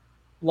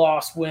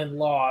loss, win,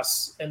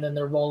 loss, and then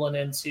they're rolling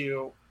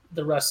into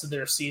the rest of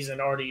their season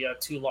already a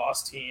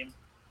 2-loss team.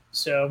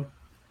 So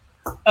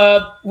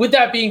with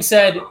that being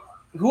said,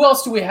 who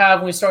else do we have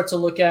when we start to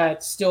look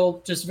at,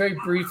 still just very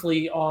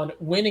briefly on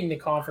winning the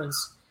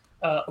conference?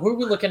 Who are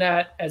we looking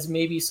at as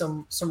maybe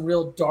some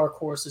real dark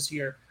horses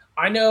here?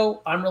 I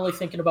know I'm really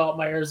thinking about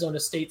my Arizona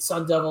State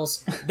Sun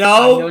Devils.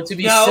 To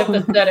be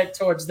sympathetic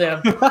towards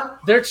them.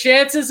 Their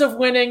chances of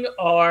winning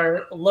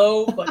are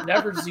low, but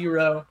never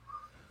zero.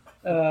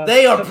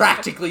 They are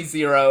practically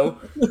zero.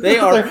 They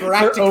are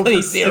practically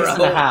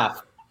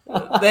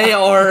 0.5. They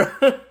are...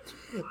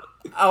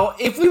 Oh,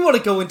 if we want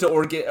to go into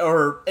Oregon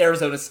or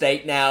Arizona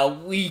State now,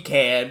 we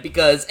can,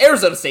 because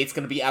Arizona State's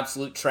going to be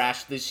absolute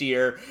trash this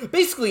year.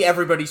 Basically,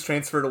 everybody's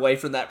transferred away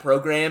from that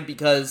program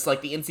because,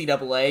 like, the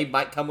NCAA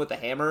might come with a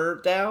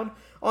hammer down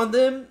on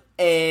them,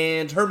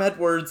 and Herm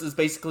Edwards is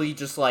basically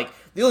just, like,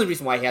 the only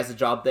reason why he has a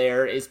job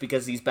there is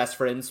because he's best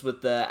friends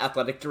with the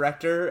athletic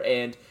director,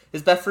 and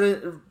his best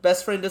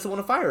friend doesn't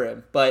want to fire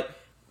him. But,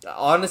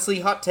 honestly,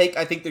 hot take,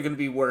 I think they're going to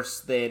be worse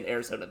than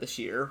Arizona this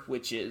year,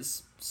 which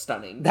is...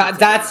 stunning.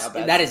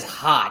 That is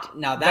hot.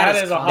 Now that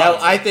is hot. No,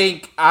 I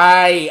think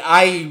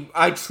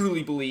I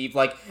truly believe,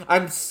 like,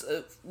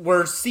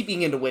 we're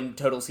seeping into win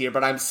totals here,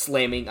 but I'm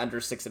slamming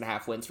under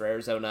 6.5 wins for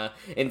Arizona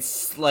and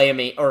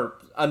slamming, or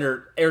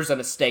under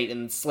Arizona State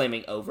and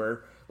slamming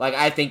over. Like,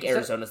 I think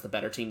Arizona's the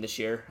better team this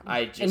year.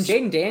 And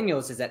Jaden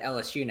Daniels is at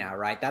LSU now,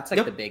 right? That's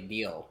like the big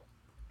deal.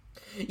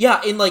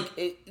 Yeah, and, like,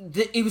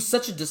 it was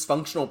such a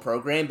dysfunctional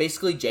program.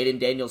 Basically, Jaden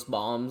Daniels'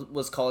 mom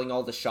was calling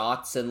all the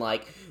shots and,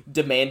 like,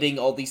 demanding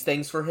all these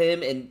things for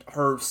him, and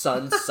her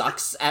son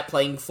sucks at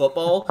playing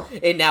football,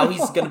 and now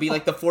he's going to be,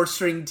 like, the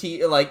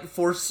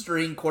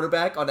fourth-string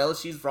quarterback on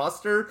LSU's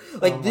roster.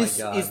 Like, this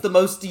is the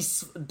most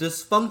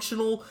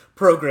dysfunctional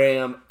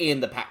program in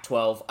the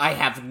Pac-12. I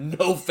have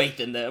no faith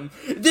in them.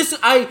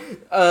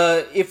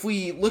 If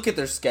we look at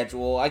their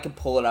schedule, I can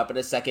pull it up in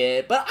a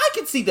second, but I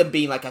could see them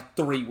being, like, a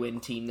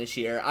 3-win team this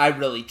year. I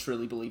really,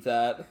 truly believe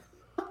that.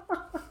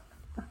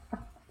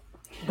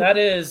 That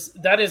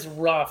is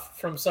rough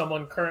from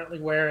someone currently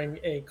wearing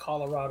a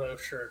Colorado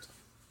shirt.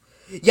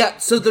 Yeah,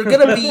 so they're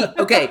gonna be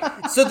okay.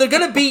 So they're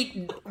gonna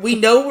beat. We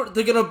know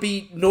they're gonna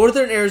beat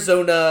Northern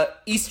Arizona,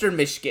 Eastern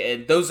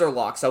Michigan. Those are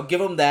locks. I'll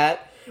give them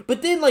that.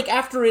 But then, like,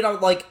 after it,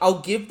 I'll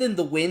give them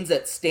the wins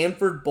at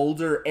Stanford,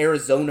 Boulder,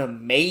 Arizona,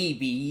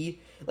 maybe.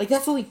 Like,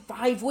 that's only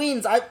 5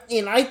 wins. I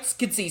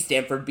could see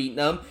Stanford beating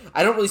them.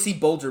 I don't really see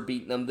Boulder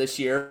beating them this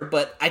year,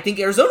 but I think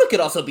Arizona could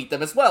also beat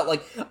them as well.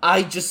 Like,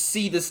 I just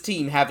see this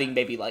team having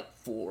maybe, like,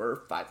 4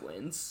 or 5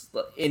 wins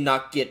and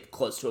not get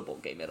close to a bowl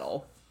game at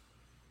all.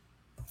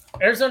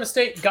 Arizona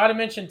State, got to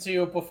mention,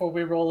 too, before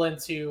we roll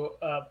into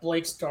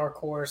Blake's dark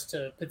horse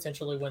to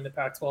potentially win the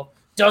Pac-12,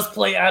 does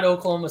play at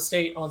Oklahoma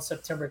State on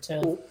September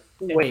 10th.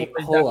 Wait,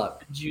 hold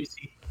up.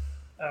 Juicy.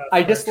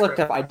 I just looked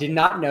up. I did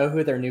not know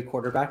who their new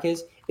quarterback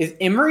is. Is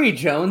Emory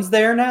Jones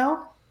there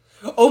now?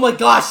 Oh my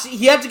gosh,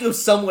 he had to go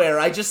somewhere.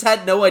 I just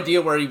had no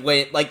idea where he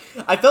went. Like,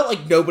 I felt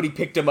like nobody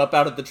picked him up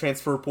out of the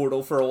transfer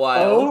portal for a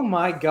while. Oh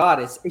my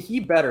god, he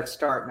better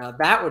start now.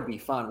 That would be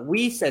fun.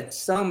 We said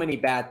so many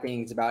bad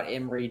things about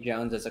Emory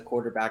Jones as a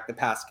quarterback the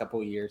past couple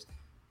of years.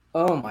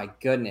 Oh my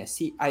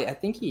goodness, I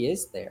think he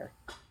is there.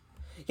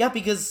 Yeah,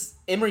 because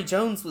Emory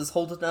Jones was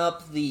holding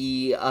up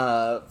the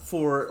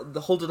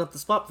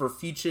spot for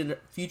future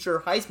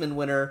Heisman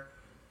winner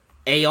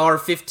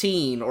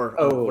AR-15, or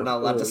we're not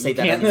allowed to say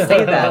that. Can't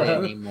say that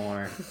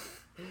anymore.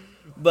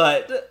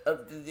 But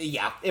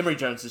yeah, Emory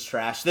Jones is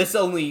trash. This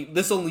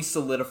only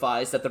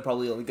solidifies that they're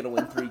probably only going to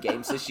win 3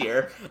 games this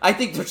year. I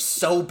think they're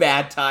so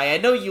bad, Ty. I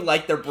know you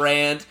like their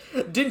brand.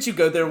 Didn't you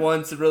go there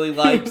once and really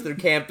liked their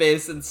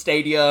campus and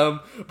stadium?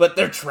 But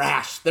they're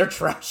trash. They're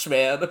trash,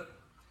 man.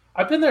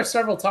 I've been there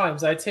several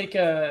times. I take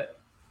a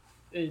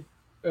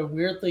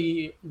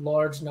weirdly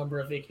large number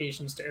of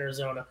vacations to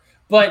Arizona.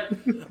 But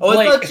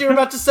I thought you were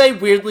about to say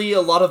weirdly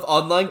a lot of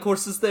online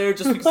courses there,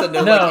 just because I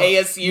know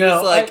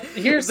ASU is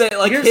Here's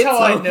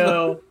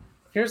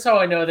how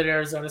I know that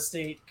Arizona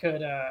State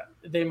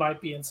they might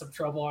be in some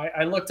trouble.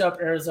 I looked up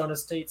Arizona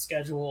State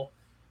schedule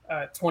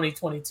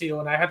 2022,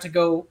 and I had to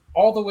go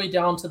all the way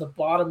down to the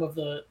bottom of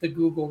the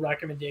Google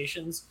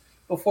recommendations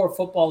before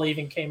football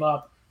even came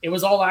up. It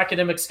was all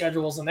academic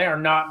schedules, and they are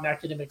not an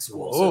academic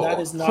school, so that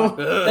is not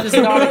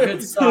a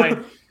good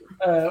sign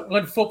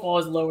when football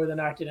is lower than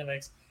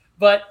academics.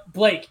 But,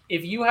 Blake,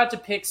 if you had to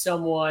pick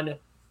someone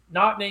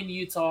not named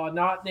Utah,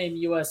 not named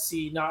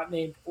USC, not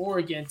named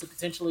Oregon to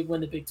potentially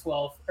win the Big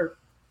 12, or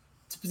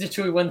to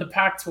potentially win the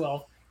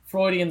Pac-12,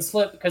 Freudian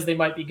slip because they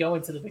might be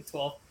going to the Big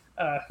 12,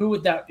 who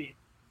would that be?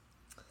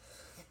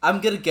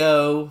 I'm going to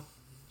go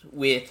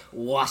with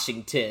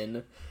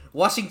Washington.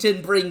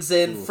 Washington brings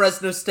in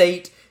Fresno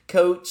State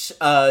coach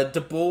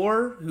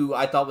DeBoer, who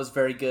I thought was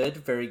very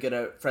good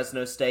at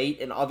Fresno State,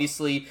 and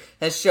obviously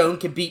has shown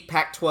can beat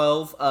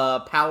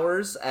Pac-12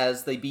 powers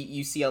as they beat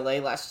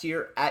UCLA last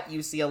year at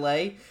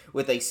UCLA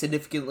with a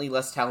significantly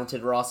less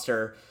talented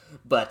roster.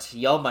 But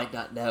y'all might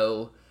not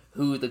know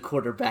who the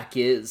quarterback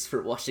is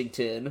for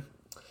Washington.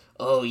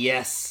 Oh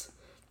yes,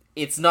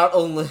 it's none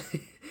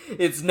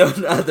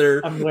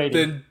other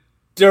than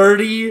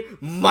dirty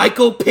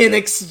Michael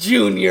Penix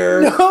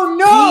Jr.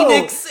 No!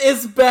 Penix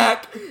is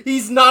back.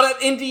 He's not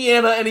at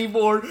Indiana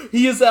anymore.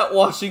 He is at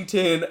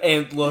Washington.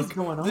 And look, what's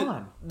going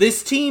on?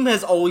 This team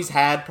has always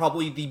had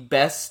probably the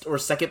best or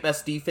second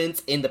best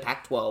defense in the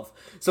Pac-12.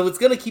 So it's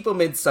going to keep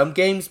them in some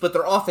games, but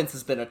their offense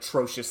has been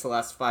atrocious the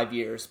last 5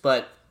 years.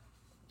 But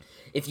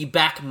if you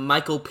back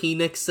Michael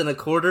Penix in a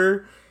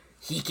quarter,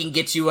 he can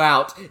get you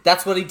out.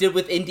 That's what he did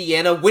with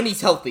Indiana when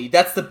he's healthy.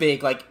 That's the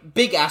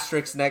big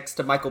asterisk next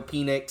to Michael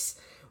Penix.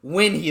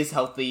 When he is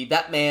healthy,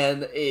 that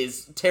man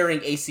is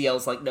tearing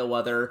ACLs like no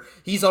other.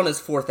 He's on his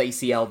 4th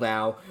ACL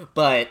now,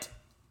 but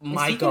my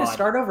God. Is he going to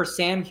start over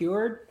Sam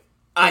Heward?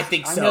 I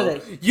think so.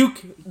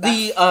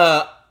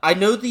 I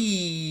know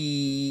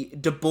the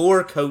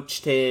DeBoer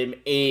coached him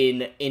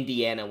in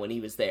Indiana when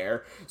he was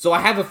there, so I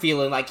have a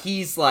feeling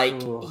he's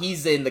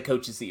in the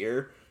coach's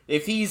ear.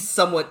 If he's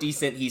somewhat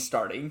decent, he's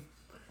starting.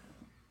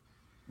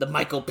 The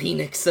Michael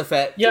Penix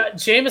effect. Yeah,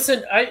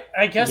 Jameson,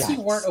 I guess you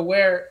weren't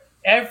aware.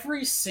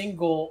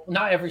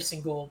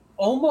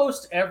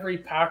 Almost every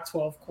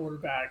Pac-12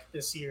 quarterback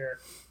this year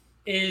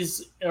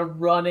is a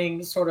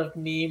running sort of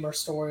meme or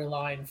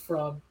storyline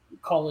from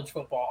college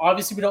football.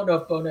 Obviously, we don't know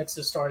if Bo Nix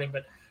is starting,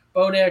 but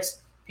Bo Nix,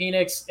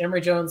 Penix, Emory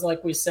Jones,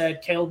 like we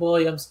said, Caleb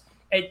Williams.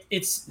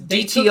 It's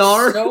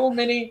DTR. So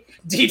many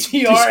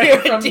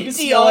DTR from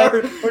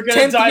UCLA. We're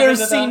going to dive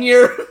into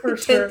senior, for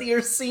sure. 10th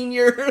year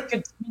senior,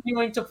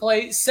 continuing to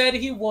play. Said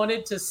he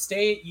wanted to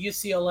stay at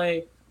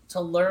UCLA to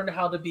learn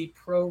how to be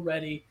pro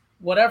ready,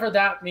 whatever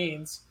that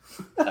means,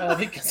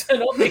 because I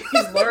don't think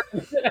he's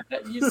learned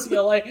at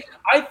UCLA.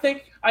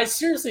 I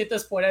seriously at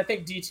this point, I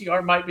think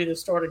DTR might be the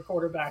starting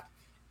quarterback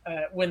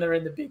when they're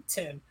in the Big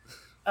Ten.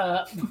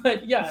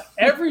 But yeah,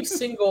 every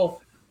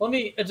single. Let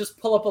me just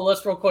pull up a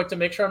list real quick to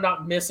make sure I'm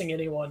not missing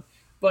anyone.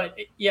 But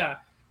yeah,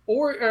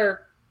 Oregon,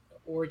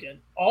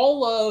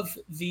 all of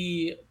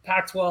the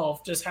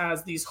Pac-12 just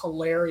has these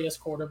hilarious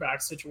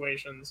quarterback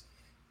situations,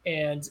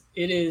 and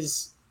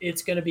it's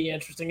going to be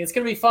interesting. It's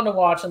going to be fun to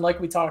watch, and like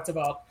we talked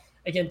about,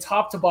 again,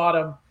 top to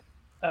bottom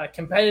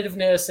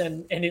competitiveness,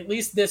 and at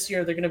least this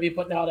year they're going to be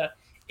putting out an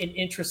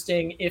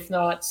interesting, if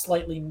not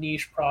slightly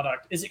niche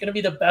product. Is it going to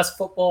be the best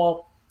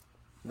football?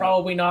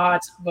 Probably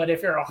not, but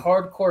if you're a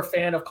hardcore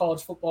fan of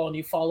college football and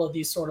you follow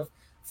these sort of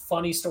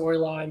funny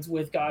storylines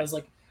with guys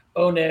like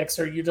Bo Nix,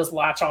 or you just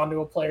latch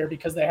onto a player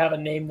because they have a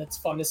name that's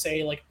fun to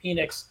say, like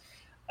Penix,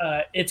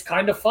 it's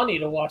kind of funny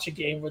to watch a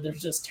game where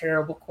there's just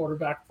terrible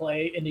quarterback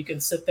play and you can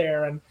sit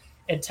there and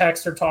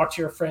text or talk to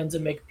your friends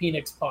and make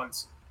Penix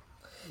puns.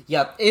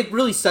 Yeah, it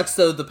really sucks,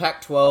 though, the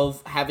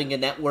Pac-12 having a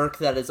network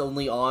that is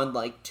only on,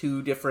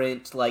 2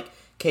 different,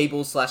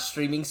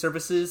 cable/streaming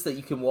services that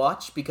you can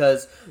watch,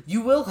 because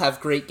you will have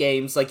great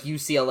games like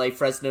UCLA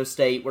Fresno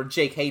State where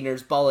Jake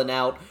Hayner's balling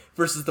out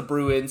versus the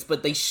Bruins,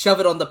 but they shove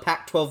it on the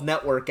Pac-12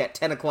 network at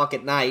 10 o'clock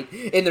at night,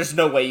 and there's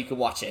no way you can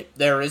watch it.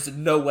 There is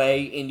no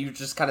way, and you're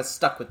just kind of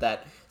stuck with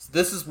that. So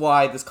this is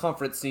why this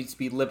conference needs to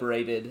be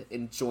liberated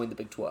and join the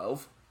Big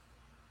 12.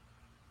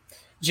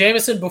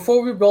 Jameson,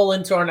 before we roll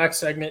into our next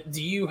segment,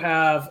 do you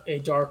have a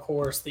dark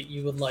horse that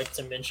you would like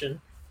to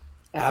mention?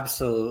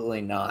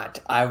 Absolutely not.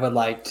 I would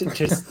like to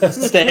just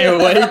stay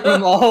away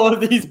from all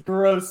of these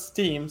gross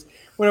teams.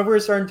 Whenever we're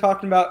starting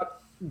talking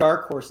about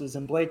dark horses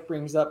and Blake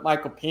brings up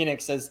Michael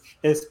Penix as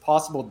his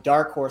possible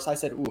dark horse, I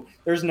said, ooh,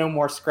 there's no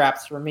more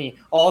scraps for me.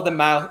 All the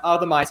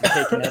mice have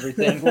taken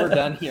everything. We're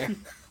done here.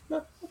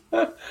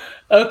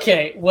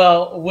 Okay,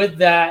 well, with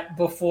that,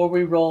 before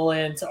we roll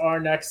into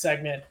our next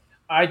segment,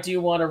 I do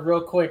want to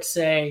real quick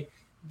say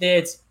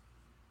that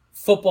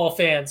football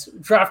fans,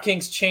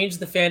 DraftKings changed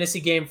the fantasy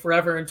game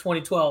forever in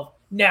 2012.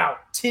 Now,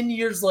 10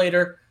 years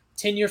later,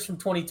 10 years from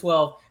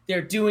 2012,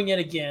 they're doing it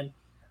again.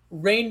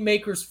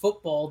 Rainmakers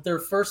Football, their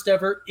first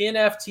ever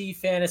NFT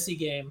fantasy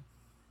game.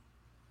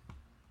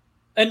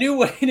 A new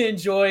way to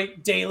enjoy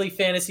daily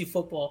fantasy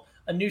football.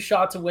 A new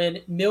shot to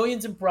win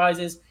millions in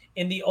prizes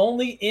in the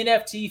only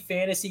NFT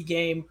fantasy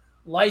game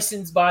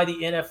licensed by the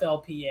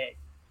NFLPA.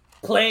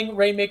 Playing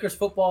Rainmakers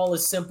Football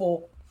is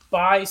simple.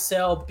 Buy,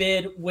 sell,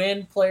 bid,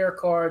 win player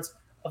cards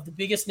of the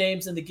biggest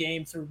names in the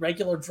game through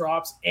regular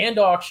drops and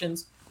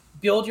auctions.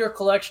 Build your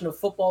collection of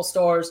football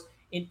stars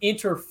and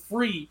enter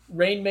free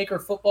Rainmaker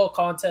Football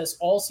contests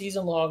all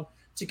season long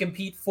to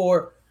compete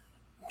for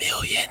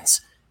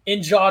millions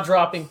in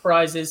jaw-dropping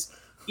prizes.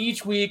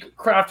 Each week,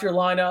 craft your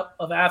lineup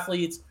of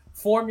athletes,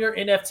 form your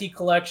NFT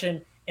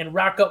collection, and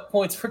rack up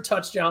points for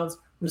touchdowns,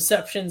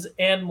 receptions,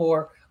 and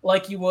more,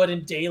 like you would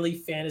in daily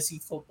fantasy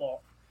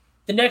football.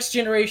 The next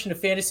generation of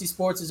fantasy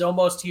sports is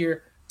almost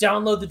here.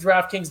 Download the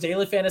DraftKings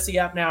Daily Fantasy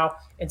app now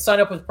and sign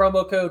up with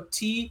promo code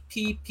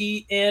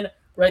TPPN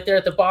right there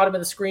at the bottom of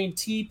the screen,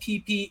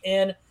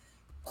 TPPN.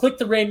 Click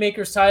the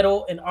Rainmakers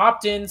title and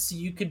opt in so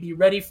you can be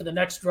ready for the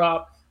next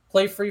drop.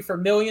 Play free for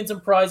millions in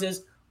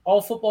prizes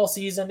all football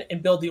season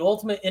and build the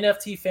ultimate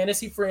NFT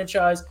fantasy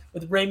franchise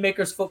with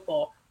Rainmakers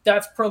Football.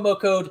 That's promo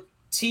code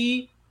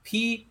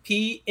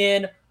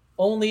TPPN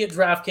only at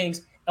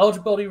DraftKings.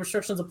 Eligibility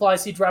restrictions apply.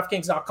 See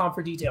DraftKings.com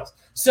for details.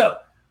 So,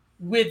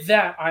 with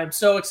that, I'm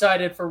so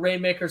excited for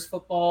Rainmakers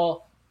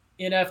Football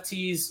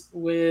NFTs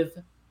with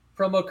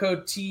promo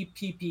code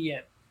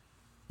TPPN.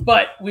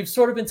 But we've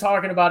sort of been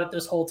talking about it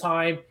this whole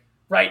time.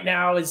 Right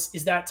now is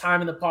that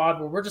time in the pod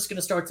where we're just going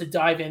to start to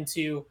dive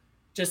into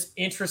just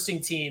interesting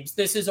teams.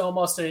 This is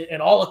almost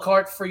an a la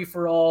carte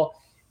free-for-all.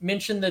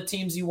 Mention the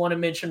teams you want to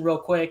mention real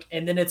quick,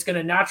 and then it's going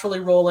to naturally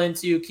roll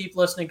into, keep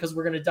listening because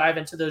we're going to dive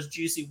into those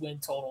juicy win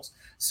totals.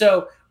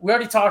 So we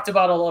already talked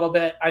about it a little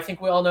bit. I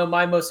think we all know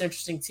my most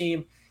interesting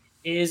team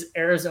is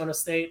Arizona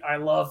State. I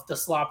love the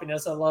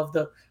sloppiness. I love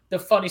the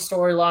funny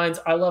storylines.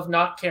 I love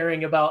not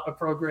caring about a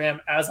program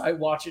as I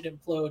watch it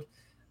implode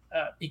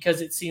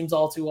because it seems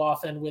all too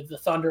often with the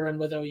Thunder and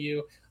with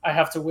OU, I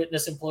have to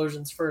witness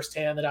implosions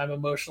firsthand that I'm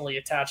emotionally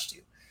attached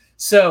to.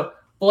 So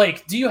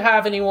Blake, do you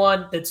have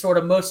anyone that's sort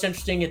of most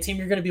interesting, a team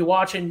you're going to be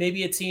watching,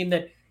 maybe a team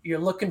that you're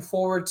looking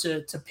forward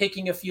to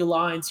picking a few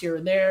lines here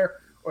and there,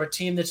 or a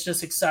team that's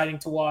just exciting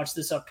to watch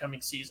this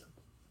upcoming season?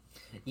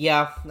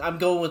 Yeah, I'm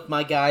going with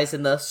my guys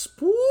in the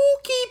Spooky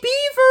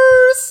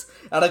Beavers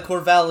out of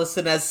Corvallis,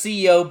 and as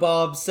CEO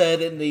Bob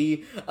said in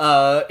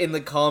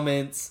the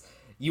comments,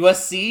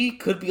 USC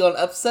could be on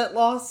upset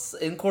loss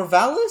in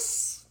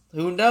Corvallis.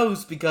 Who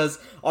knows? Because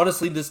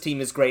honestly, this team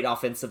is great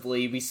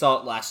offensively. We saw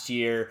it last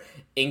year.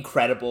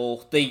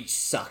 Incredible. They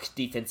suck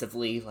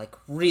defensively, like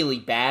really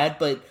bad.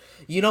 But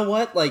you know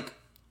what? Like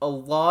a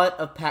lot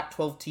of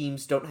Pac-12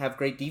 teams don't have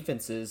great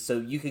defenses, so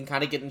you can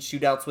kind of get in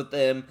shootouts with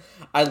them.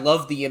 I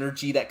love the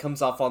energy that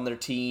comes off on their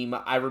team.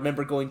 I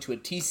remember going to a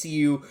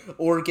TCU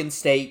Oregon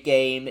State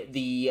game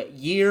the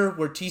year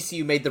where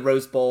TCU made the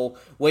Rose Bowl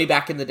way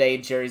back in the day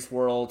in Jerry's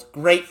World.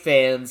 Great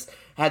fans.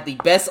 Had the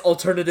best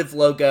alternative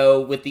logo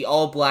with the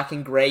all black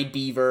and gray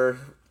beaver,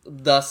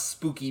 thus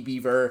Spooky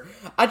Beaver.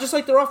 I just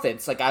like their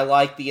offense. Like, I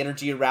like the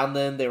energy around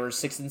them. They were a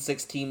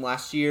 6-6 team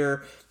last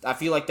year. I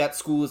feel like that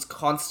school is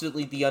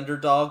constantly the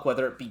underdog,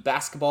 whether it be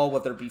basketball,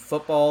 whether it be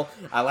football.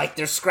 I like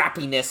their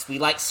scrappiness. We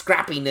like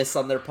scrappiness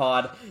on their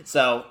pod.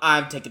 So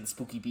I'm taking the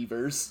Spooky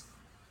Beavers.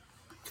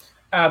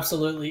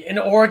 Absolutely. In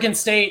Oregon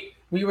State,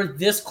 we were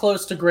this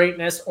close to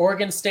greatness.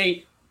 Oregon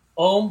State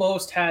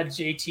almost had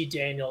JT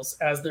Daniels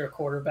as their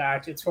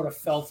quarterback. It sort of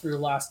fell through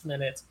last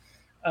minute.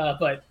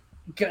 But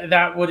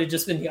that would have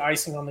just been the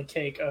icing on the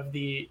cake of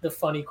the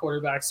funny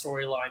quarterback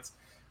storylines.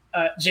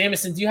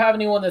 Jameson, do you have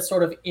anyone that's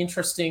sort of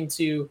interesting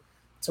to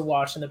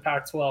watch in the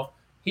Pac-12?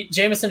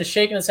 Jameson is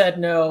shaking his head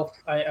no.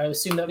 I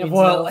assume that means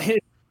no.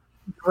 The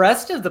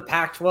rest of the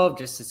Pac-12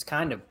 just is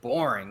kind of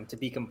boring, to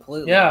be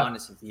completely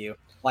honest with you.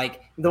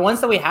 Like, the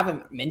ones that we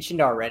haven't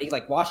mentioned already,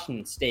 like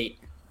Washington State,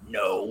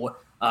 no.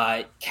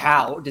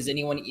 Cal, does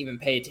anyone even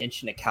pay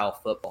attention to Cal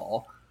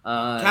football?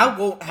 Cal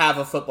won't have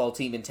a football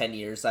team in 10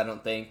 years, I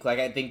don't think. Like,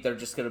 I think they're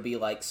just going to be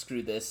like,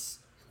 screw this.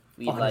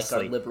 We like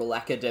our liberal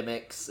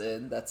academics,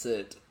 and that's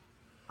it.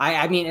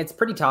 I mean, it's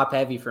pretty top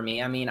heavy for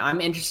me. I mean,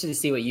 I'm interested to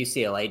see what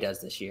UCLA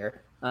does this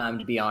year.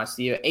 To be honest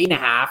with you,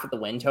 8.5 at the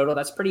win total,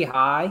 that's pretty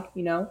high,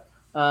 you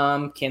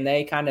know. Can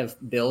they kind of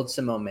build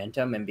some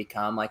momentum and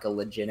become like a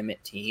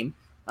legitimate team?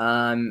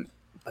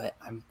 But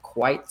I'm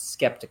quite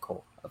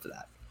skeptical of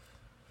that.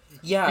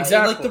 Yeah,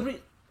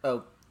 exactly.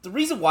 The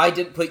reason why I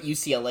didn't put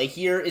UCLA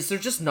here is they're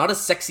just not a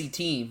sexy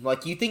team.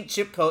 Like, you think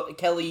Chip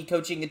Kelly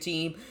coaching a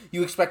team,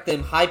 you expect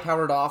them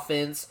high-powered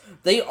offense.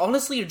 They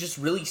honestly are just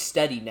really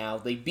steady now.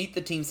 They beat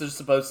the teams they're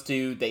supposed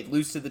to. They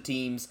lose to the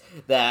teams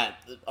that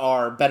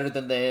are better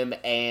than them,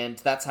 and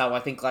that's how I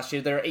think last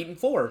year they're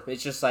 8-4.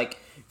 It's just like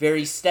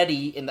very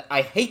steady, and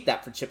I hate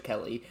that for Chip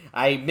Kelly.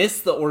 I miss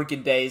the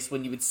Oregon days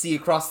when you would see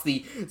across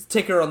the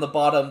ticker on the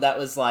bottom that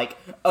was like,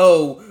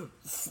 oh,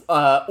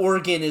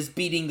 Oregon is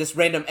beating this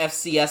random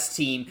FCS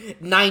team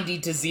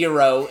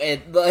 90-0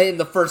 in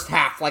the first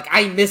half. Like,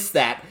 I miss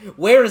that.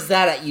 Where is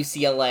that at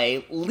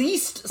UCLA?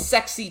 Least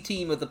sexy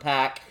team of the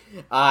pack.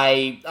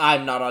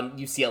 I'm not on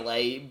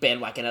UCLA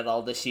bandwagon at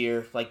all this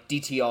year. Like,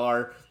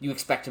 DTR, you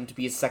expect him to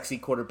be a sexy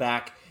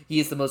quarterback. He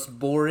is the most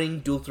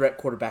boring dual-threat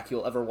quarterback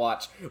you'll ever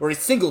watch. Or a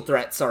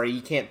single-threat, sorry,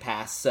 you can't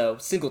pass, so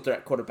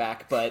single-threat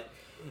quarterback, but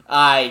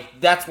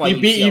that's why you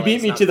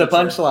beat me to the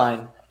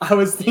punchline. I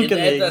was thinking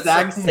the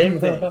exact same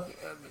thing.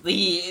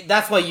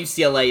 That's why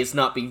UCLA is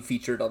not being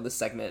featured on this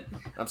segment.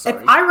 I'm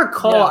sorry. If I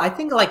recall, I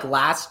think like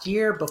last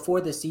year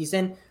before the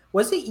season,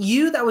 was it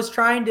you that was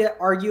trying to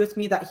argue with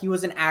me that he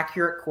was an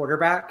accurate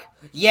quarterback?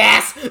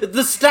 Yes, the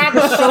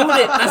stats showed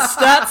it. The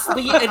stats,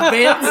 the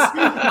advance.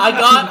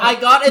 I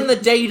got in the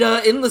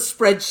data, in the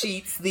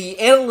spreadsheets. The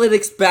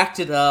analytics backed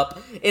it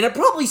up, and it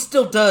probably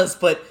still does.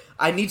 But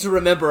I need to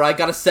remember, I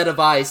got a set of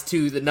eyes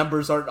too. The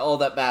numbers aren't all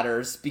that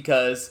matters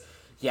because,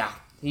 yeah,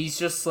 he's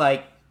just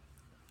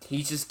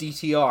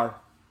DTR.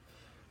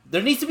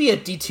 There needs to be a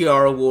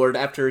DTR award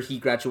after he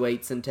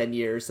graduates in 10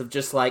 years of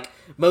just like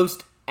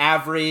most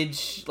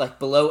average, like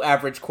below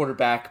average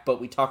quarterback,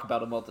 but we talk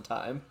about him all the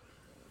time.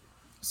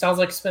 Sounds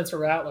like Spencer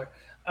Rattler.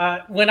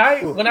 When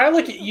I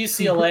look at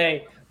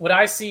UCLA, what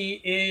I see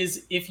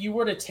is if you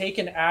were to take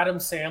an Adam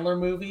Sandler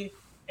movie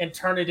and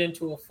turn it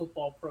into a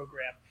football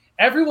program,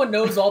 everyone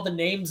knows all the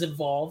names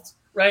involved,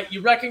 right?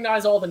 You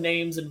recognize all the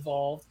names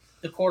involved,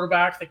 the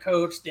quarterback, the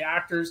coach, the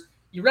actors.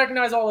 You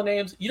recognize all the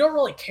names. You don't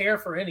really care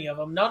for any of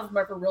them. None of them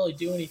ever really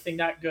do anything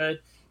that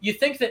good. You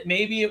think that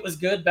maybe it was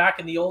good back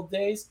in the old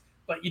days,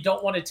 but you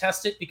don't want to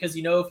test it because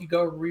you know if you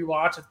go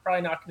rewatch, it's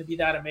probably not going to be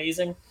that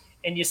amazing.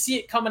 And you see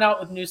it coming out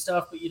with new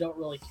stuff, but you don't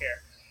really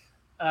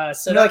care.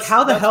 So like,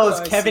 how the hell is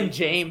Kevin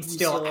James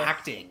still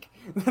acting?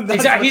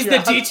 Exactly, he's the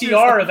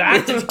DTR of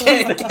acting.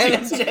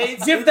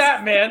 Give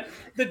that man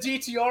the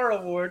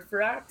DTR award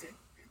for acting.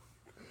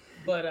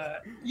 But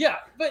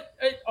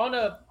on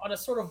a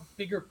sort of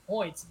bigger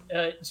point,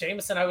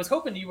 Jameson, I was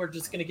hoping you were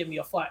just going to give me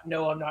a flat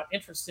no. I'm not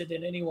interested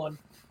in anyone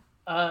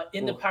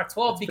in the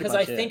Pac-12 because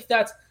I think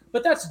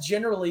that's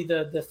generally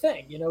the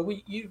thing. You know,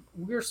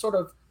 we're sort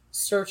of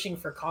searching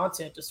for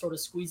content to sort of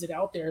squeeze it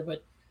out there.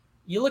 But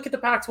you look at the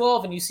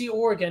Pac-12 and you see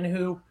Oregon,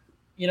 who,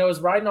 you know, is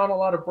riding on a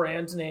lot of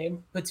brand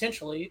name.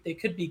 Potentially, they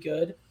could be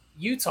good.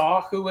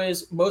 Utah, who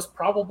is most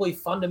probably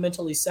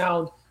fundamentally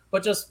sound,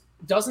 but just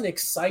doesn't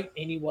excite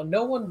anyone.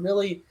 No one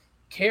really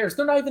cares.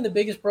 They're not even the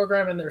biggest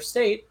program in their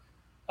state.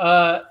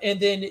 And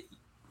then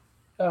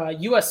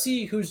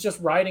USC, who's just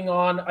riding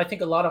on, I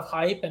think, a lot of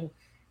hype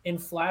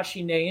and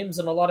flashy names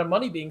and a lot of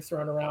money being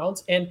thrown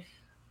around. And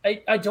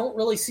I don't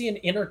really see an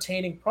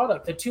entertaining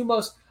product. The two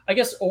most, I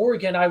guess,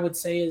 Oregon, I would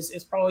say,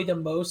 is probably the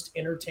most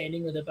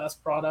entertaining or the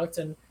best product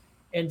and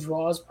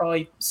draws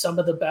probably some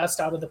of the best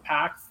out of the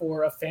pack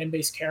for a fan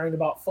base caring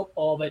about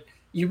football. But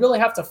you really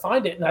have to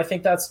find it. And I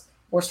think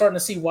we're starting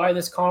to see why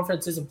this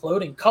conference is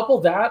imploding.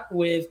 Couple that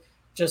with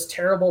just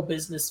terrible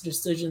business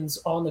decisions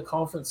on the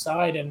conference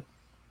side, and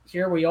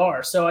here we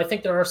are. So I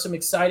think there are some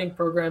exciting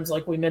programs,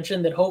 like we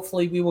mentioned, that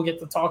hopefully we will get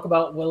to talk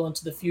about well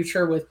into the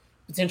future with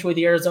potentially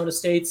the Arizona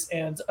States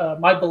and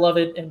my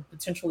beloved and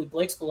potentially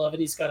Blake's beloved.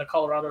 He's got a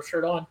Colorado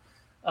shirt on,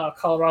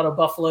 Colorado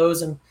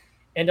Buffaloes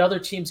and other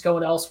teams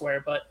going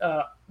elsewhere. But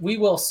we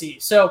will see.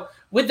 So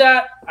with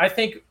that, I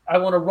think I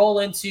want to roll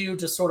into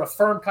just sort of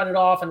firm cut it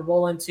off and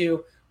roll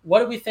into what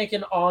are we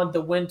thinking on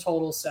the win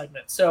total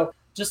segment. So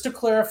just to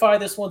clarify,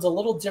 this one's a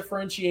little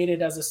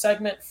differentiated as a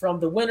segment from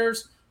the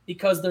winners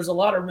because there's a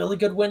lot of really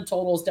good win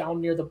totals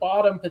down near the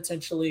bottom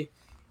potentially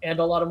and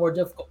a lot of more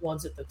difficult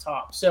ones at the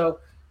top. So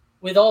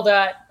with all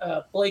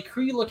that, Blake,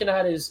 who are you looking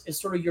at is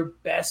sort of your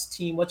best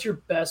team? What's your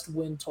best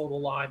win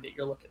total line that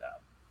you're looking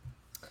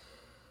at?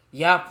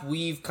 Yeah,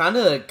 we've kind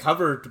of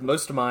covered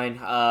most of mine.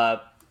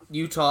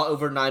 Utah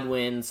over 9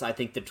 wins. I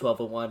think the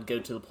 12-1 go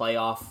to the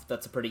playoff.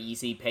 That's a pretty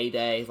easy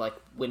payday. Like,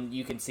 when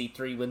you can see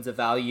 3 wins of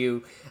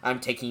value, I'm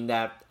taking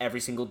that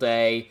every single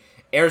day.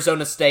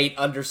 Arizona State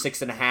under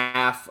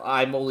 6.5.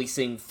 I'm only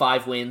seeing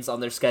 5 wins on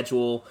their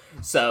schedule,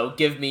 so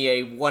give me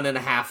a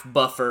 1.5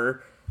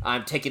 buffer.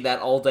 I'm taking that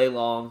all day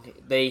long.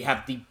 They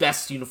have the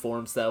best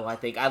uniforms, though. I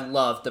think I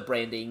love the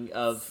branding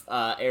of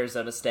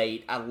Arizona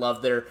State. I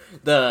love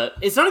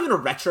it's not even a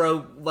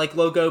retro like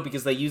logo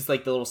because they use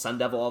like the little Sun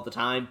Devil all the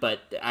time, but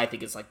I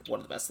think it's like one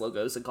of the best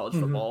logos in college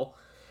football.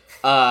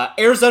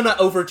 Arizona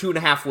over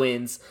 2.5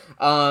 wins.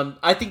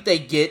 I think they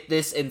get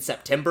this in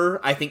September.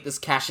 I think this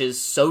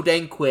cashes so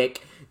dang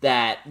quick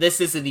that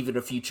this isn't even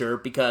a future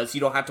because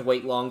you don't have to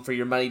wait long for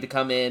your money to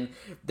come in.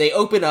 They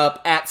open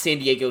up at San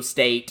Diego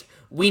State.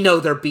 We know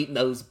they're beating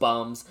those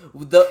bums.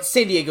 The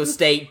San Diego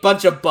State,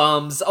 bunch of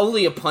bums,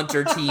 only a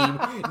punter team,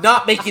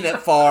 not making it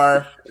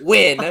far,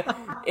 win.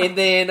 And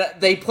then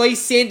they play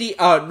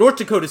North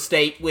Dakota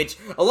State, which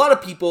a lot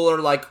of people are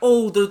like,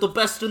 oh, they're the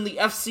best in the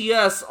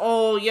FCS.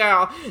 Oh,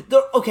 yeah.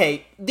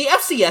 Okay, the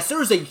FCS,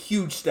 there is a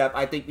huge step,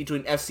 I think,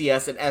 between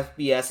FCS and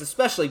FBS,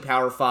 especially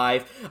Power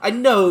 5. I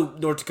know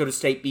North Dakota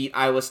State beat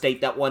Iowa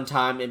State that one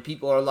time, and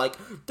people are like,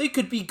 they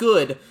could be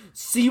good.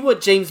 See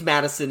what James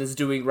Madison is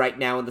doing right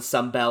now in the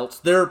Sun Belt.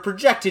 They're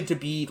projected to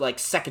be like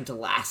second to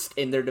last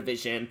in their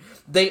division.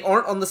 They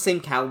aren't on the same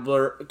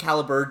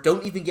caliber.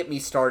 Don't even get me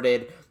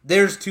started.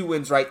 There's 2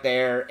 wins right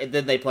there, and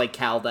then they play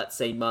Cal that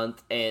same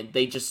month, and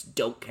they just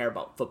don't care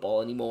about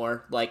football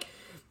anymore. Like,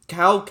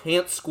 Cal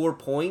can't score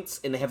points,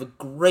 and they have a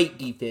great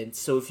defense,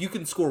 so if you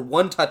can score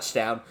 1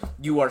 touchdown,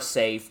 you are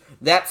safe.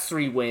 That's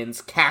 3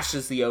 wins,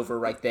 cashes the over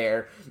right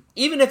there.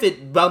 Even if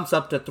it bumps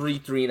up to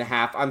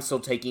 3.5, I'm still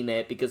taking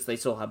it because they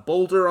still have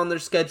Boulder on their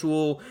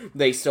schedule,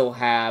 they still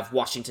have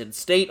Washington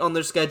State on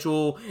their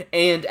schedule,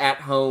 and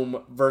at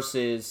home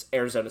versus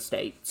Arizona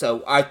State.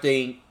 So I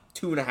think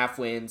 2.5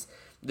 wins.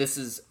 This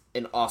is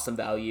an awesome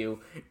value.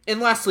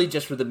 And lastly,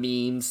 just for the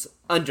memes,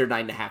 under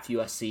 9.5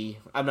 USC.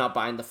 I'm not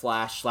buying the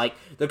flash. Like,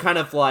 they're kind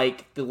of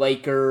like the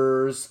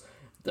Lakers,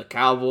 the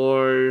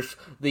Cowboys,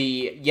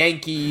 the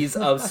Yankees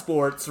of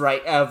sports,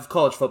 right, of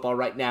college football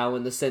right now,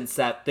 in the sense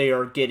that they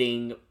are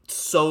getting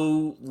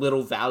so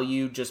little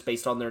value just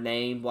based on their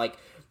name. Like,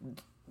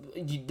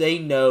 they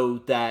know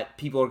that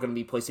people are going to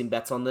be placing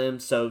bets on them,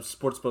 so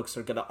sportsbooks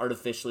are going to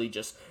artificially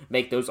just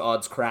make those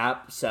odds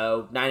crap.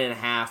 So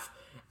 9.5.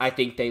 I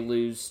think they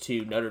lose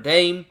to Notre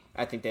Dame.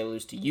 I think they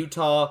lose to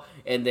Utah.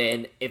 And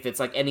then if it's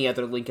like any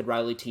other Lincoln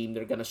Riley team,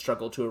 they're going to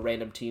struggle to a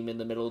random team in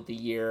the middle of the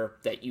year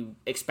that you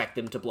expect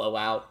them to blow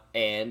out.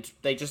 And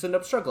they just end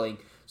up struggling.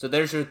 So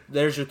there's your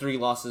 3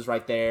 losses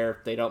right there.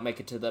 They don't make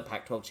it to the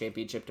Pac-12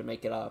 championship to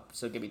make it up.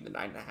 So give me the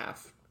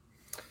 9.5.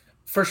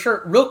 For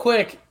sure. Real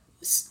quick,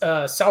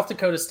 South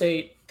Dakota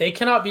State, they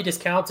cannot be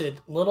discounted.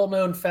 Little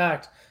known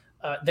fact,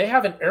 they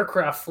have an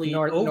aircraft fleet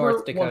over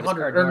North Dakota,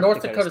 100. Or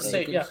North Dakota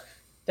State, yeah.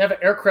 They have an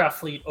aircraft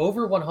fleet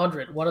over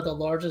 100, one of the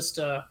largest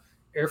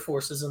air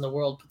forces in the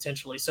world,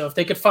 potentially. So if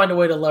they could find a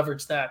way to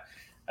leverage that,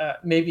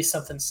 maybe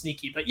something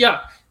sneaky. But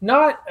yeah,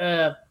 not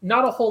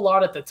a whole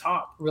lot at the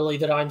top, really,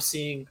 that I'm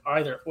seeing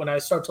either. When I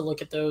start to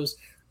look at those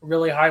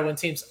really high-win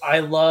teams,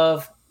 I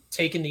love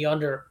taking the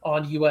under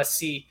on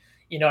USC.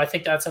 You know, I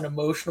think that's an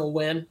emotional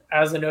win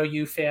as an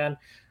OU fan.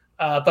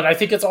 But I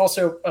think it's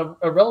also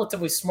a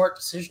relatively smart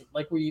decision,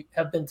 like we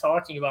have been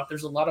talking about.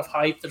 There's a lot of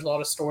hype. There's a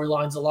lot of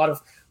storylines, a lot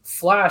of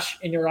flash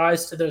in your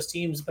eyes to those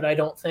teams. But I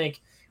don't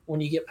think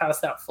when you get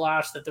past that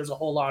flash that there's a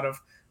whole lot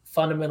of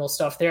fundamental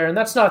stuff there. And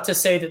that's not to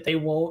say that they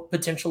won't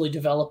potentially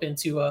develop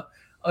into a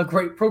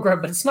great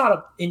program, but it's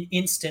not an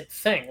instant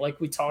thing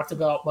like we talked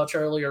about much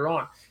earlier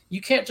on.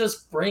 You can't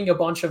just bring a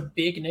bunch of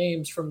big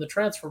names from the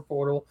transfer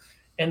portal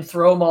and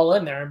throw them all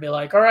in there and be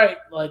like, all right,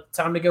 like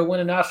time to go win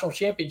a national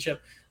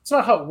championship. It's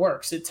not how it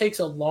works. It takes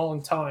a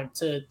long time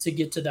to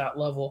get to that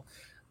level.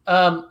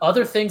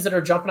 Other things that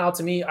are jumping out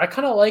to me, I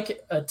kind of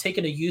like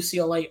taking a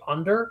UCLA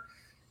under.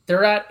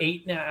 They're at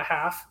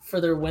 8.5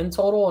 for their win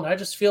total, and I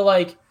feel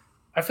like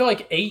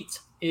 8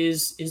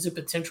 is a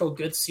potential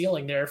good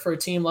ceiling there for a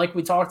team like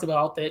we talked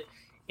about that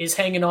is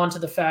hanging on to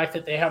the fact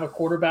that they have a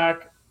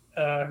quarterback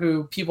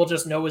who people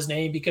just know his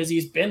name because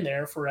he's been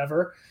there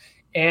forever,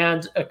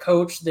 and a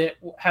coach that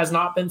has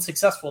not been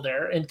successful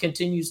there and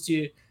continues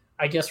to,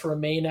 I guess,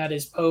 remain at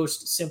his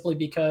post simply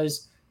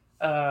because,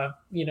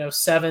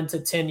 7 to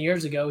 10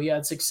 years ago, he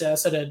had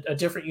success at a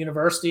different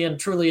university and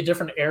truly a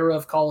different era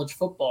of college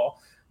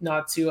football.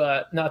 Not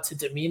to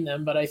demean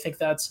them, but I think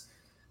that's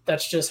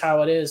just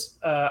how it is.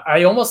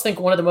 I almost think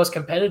one of the most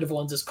competitive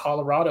ones is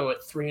Colorado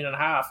at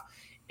 3.5.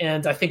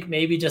 And I think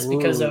maybe just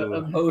because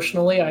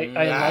emotionally, I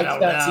like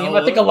that team.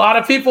 I think a lot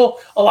of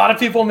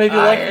people maybe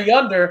like the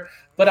under,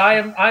 but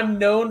I'm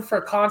known for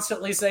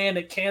constantly saying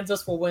that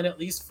Kansas will win at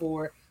least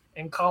 4.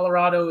 And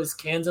Colorado is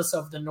Kansas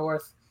of the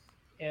North,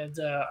 and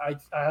I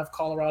have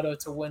Colorado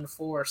to win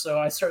 4. So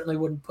I certainly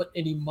wouldn't put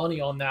any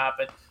money on that,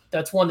 but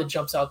that's one that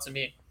jumps out to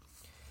me.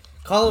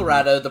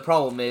 Colorado, the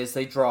problem is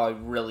they draw a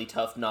really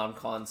tough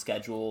non-con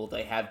schedule.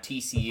 They have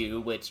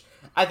TCU, which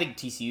I think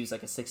TCU is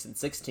like a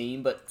 6-6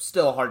 team, but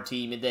still a hard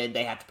team, and then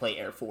they have to play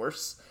Air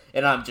Force,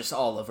 and I'm just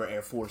all over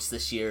Air Force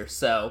this year,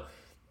 so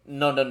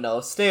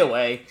no, stay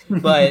away.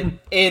 But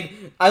and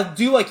I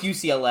do like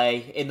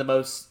UCLA in the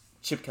most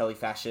Chip Kelly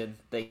fashion.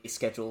 They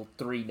schedule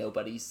 3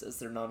 nobodies as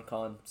their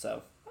non-con,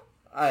 so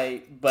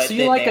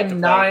you like a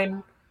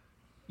 9.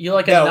 You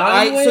like a No,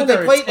 9 so win they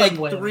or a played 10 like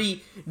win?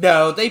 three.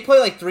 No, they play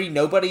like three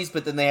nobodies,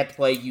 but then they had to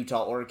play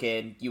Utah,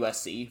 Oregon,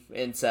 USC,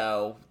 and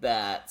so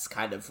that's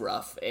kind of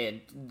rough.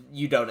 And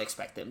you don't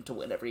expect them to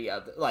win every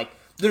other. Like,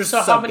 there's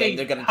So some game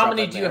they're gonna how drop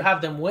many in do you there.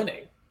 have them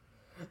winning?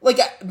 Like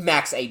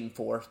max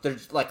 8-4. They're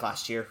like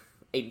last year,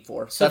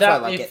 8-4. So That's why I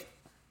that like if it.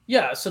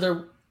 yeah,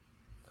 so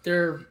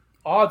their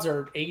odds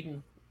are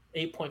 8.5,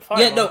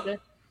 Yeah, aren't no, they?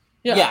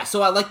 yeah.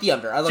 So I like the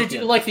under. I So like the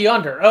you under. like the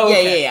under? Oh, Yeah,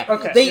 okay. yeah.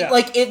 Okay. They yeah.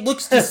 like it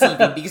looks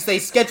deceiving because they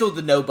scheduled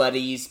the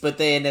nobodies, but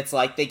then it's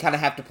like they kind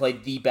of have to play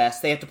the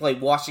best. They have to play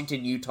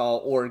Washington, Utah,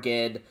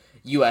 Oregon,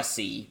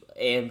 USC,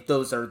 and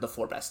those are the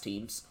four best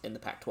teams in the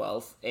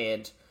Pac-12.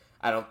 And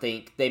I don't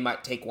think they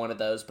might take one of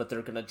those, but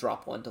they're gonna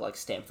drop one to like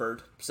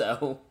Stanford.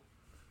 So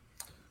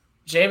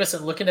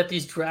Jameson, looking at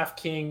these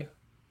DraftKings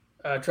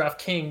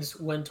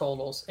win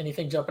totals,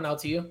 anything jumping out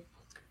to you?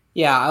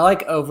 Yeah, I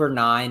like over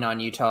 9 on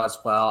Utah as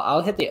well.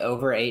 I'll hit the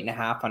over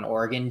 8.5 on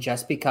Oregon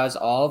just because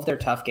all of their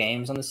tough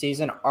games on the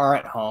season are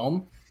at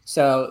home.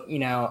 So,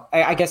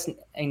 I guess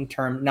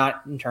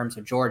not in terms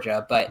of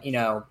Georgia, but,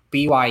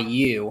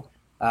 BYU,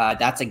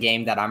 that's a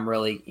game that I'm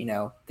really,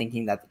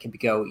 thinking that could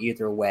go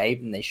either way,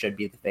 and they should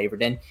be the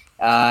favorite in.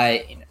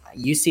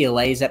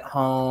 UCLA's at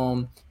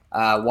home,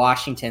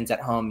 Washington's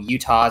at home,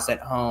 Utah's at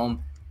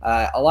home.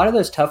 A lot of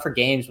those tougher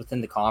games within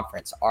the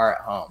conference are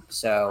at home.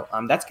 So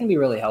that's going to be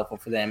really helpful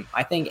for them.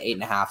 I think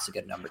 8.5 is a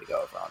good number to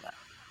go over on that.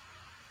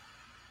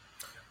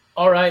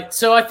 All right.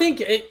 So I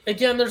think,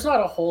 again, there's not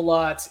a whole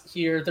lot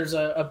here. There's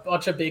a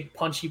bunch of big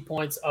punchy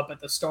points up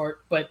at the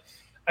start. But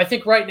I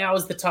think right now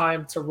is the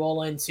time to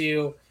roll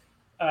into,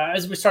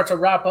 as we start to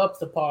wrap up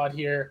the pod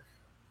here,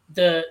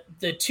 the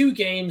two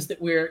games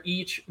that we're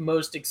each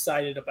most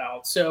excited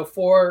about. So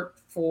for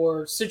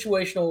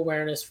situational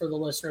awareness for the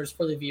listeners,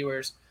 for the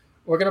viewers,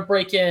 we're going to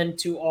break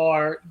into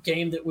our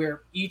game that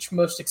we're each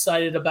most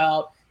excited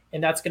about,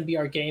 and that's going to be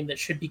our game that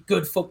should be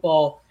good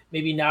football,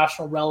 maybe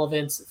national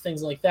relevance,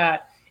 things like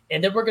that.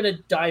 And then we're going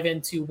to dive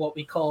into what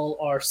we call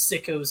our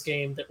sickos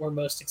game that we're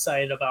most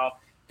excited about.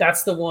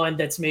 That's the one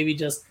that's maybe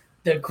just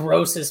the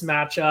grossest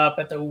matchup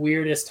at the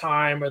weirdest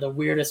time, or the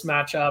weirdest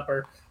matchup,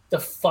 or the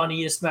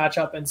funniest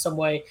matchup in some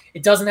way.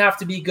 It doesn't have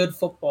to be good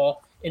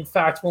football. In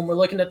fact, when we're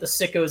looking at the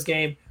sickos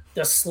game,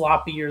 the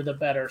sloppier the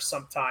better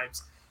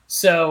sometimes.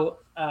 So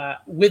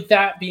with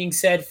that being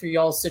said, for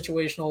y'all's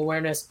situational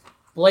awareness,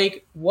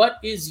 Blake, what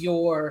is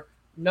your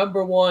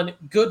number one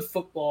good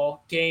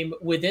football game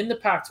within the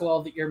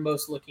Pac-12 that you're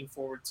most looking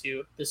forward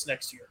to this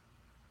next year?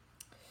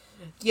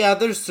 yeah,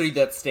 there's three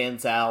that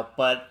stands out,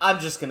 but I'm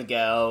just gonna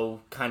go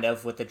kind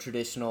of with the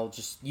traditional,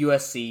 just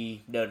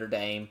USC, Notre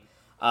Dame.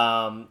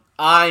 I'm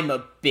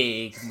a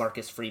big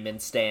Marcus Freeman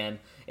stan,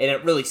 and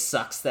it really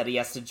sucks that he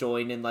has to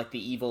join in like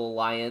the evil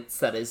alliance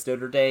that is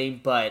Notre Dame,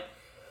 but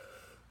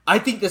I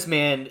think this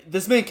man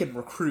can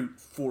recruit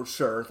for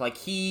sure. Like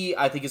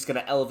I think is going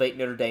to elevate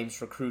Notre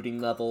Dame's recruiting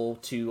level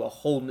to a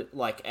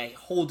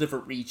whole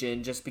different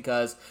region. Just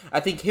because I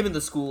think him and the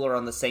school are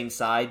on the same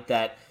side,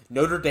 that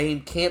Notre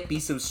Dame can't be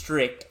so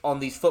strict on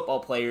these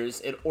football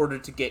players in order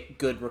to get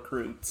good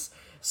recruits.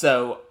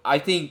 So I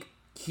think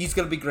he's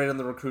going to be great on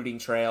the recruiting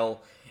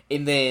trail,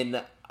 and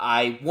then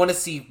I want to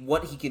see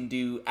what he can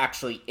do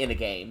actually in a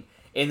game.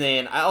 And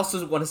then I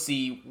also want to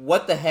see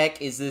what the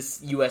heck is this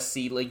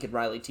USC Lincoln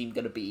Riley team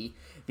going to be,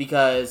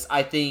 because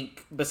I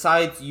think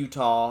besides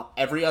Utah,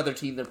 every other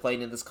team they're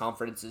playing in this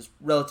conference is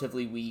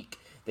relatively weak.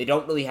 They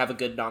don't really have a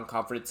good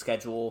non-conference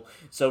schedule.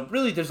 So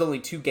really there's only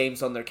 2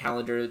 games on their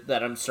calendar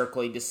that I'm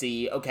circling to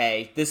see,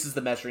 okay, this is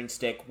the measuring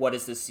stick. What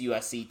is this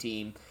USC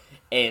team?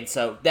 And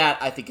so that,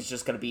 I think, is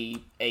just going to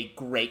be a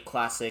great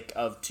classic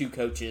of 2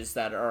 coaches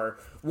that are,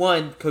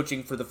 one,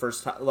 coaching for the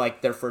first time,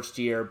 like their first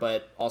year,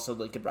 but also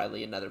Lincoln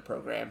Riley, another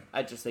program.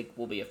 I just think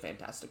will be a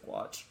fantastic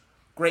watch.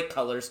 Great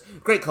colors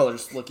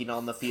looking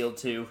on the field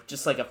too.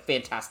 Just like a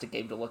fantastic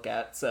game to look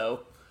at.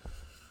 So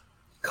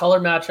Color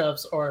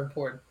matchups are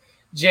important.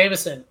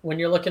 Jameson, when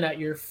you're looking at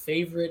your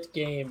favorite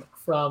game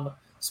from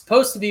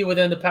supposed to be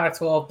within the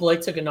Pac-12,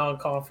 Blake took a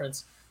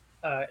non-conference.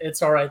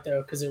 It's all right,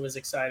 though, because it was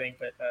exciting.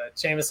 But,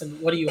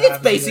 Jameson, what do you have?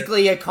 It's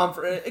basically a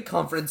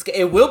conference.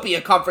 It will be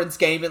a conference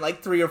game in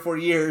like 3 or 4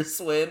 years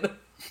when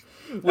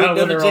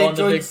Notre Dame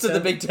joins to the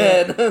Big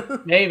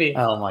Ten. Maybe.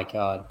 Oh, my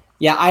God.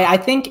 Yeah, I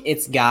think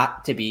it's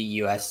got to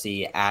be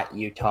USC at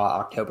Utah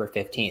October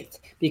 15th,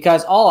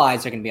 because all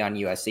eyes are going to be on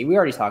USC. We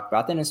already talked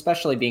about that, and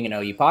especially being an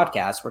OU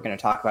podcast, we're going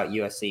to talk about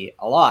USC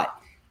a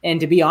lot. And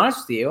to be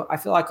honest with you, I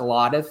feel like a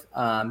lot of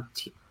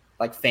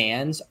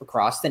fans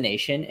across the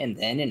nation and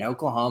then in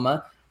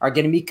Oklahoma are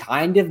going to be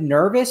kind of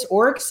nervous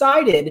or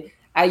excited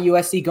at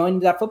USC going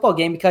to that football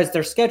game, because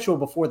their schedule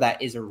before that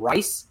is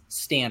Rice,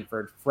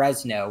 Stanford,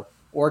 Fresno,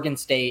 Oregon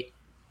State,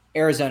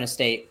 Arizona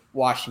State,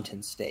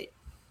 Washington State.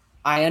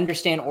 I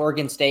understand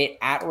Oregon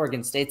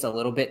State's a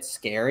little bit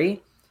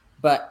scary,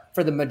 but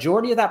for the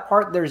majority of that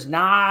part, there's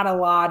not a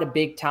lot of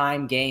big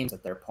time games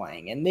that they're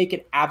playing, and they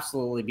could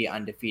absolutely be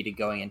undefeated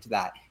going into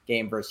that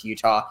game versus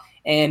Utah.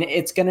 And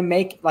it's going to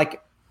make,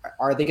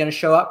 Are they going to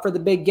show up for the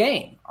big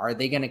game? Are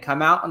they going to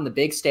come out on the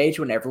big stage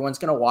when everyone's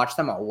going to watch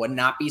them? I would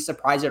not be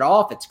surprised at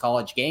all if it's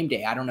college game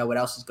day. I don't know what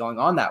else is going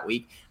on that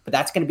week, but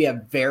that's going to be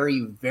a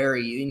very,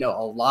 very, a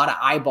lot of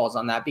eyeballs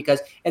on that,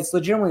 because it's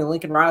legitimately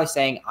Lincoln Riley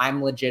saying,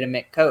 I'm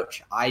legitimate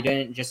coach. I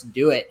didn't just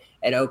do it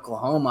at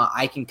Oklahoma.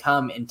 I can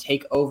come and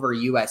take over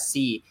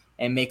USC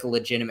and make a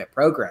legitimate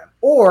program.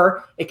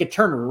 Or it could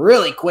turn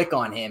really quick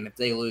on him if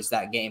they lose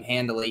that game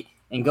handily.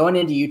 And going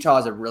into Utah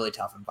is a really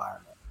tough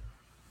environment.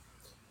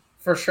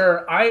 For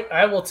sure.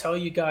 I will tell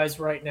you guys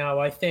right now,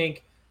 I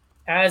think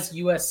as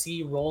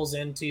USC rolls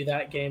into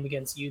that game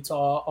against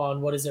Utah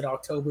on,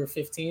 October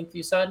 15th,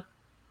 you said?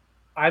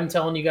 I'm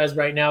telling you guys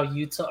right now,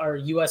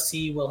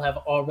 USC will have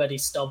already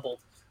stumbled.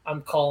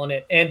 I'm calling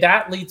it. And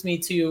that leads me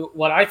to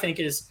what I think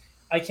is,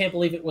 I can't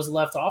believe it was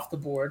left off the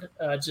board,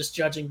 just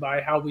judging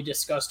by how we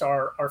discussed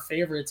our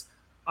favorites.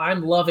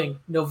 I'm loving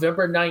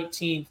November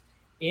 19th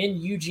in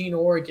Eugene,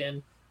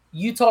 Oregon,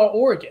 Utah,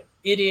 Oregon.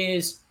 It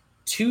is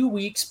 2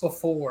 weeks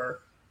before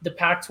the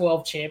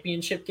Pac-12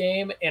 championship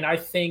game. And I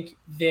think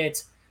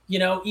that,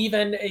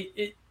 even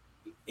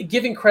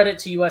giving credit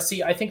to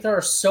USC, I think there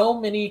are so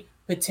many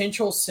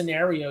potential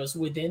scenarios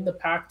within the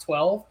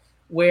Pac-12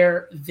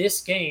 where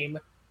this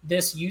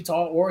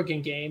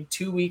Utah-Oregon game,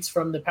 2 weeks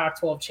from the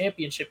Pac-12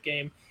 championship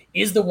game,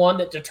 is the one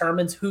that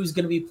determines who's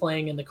going to be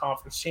playing in the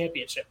conference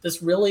championship.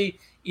 This really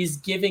is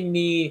giving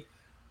me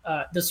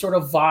the sort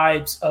of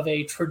vibes of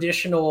a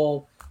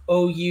traditional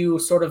OU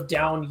sort of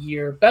down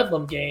year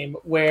Bedlam game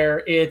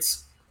where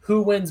it's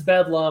who wins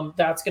Bedlam,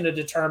 that's going to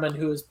determine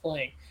who is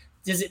playing.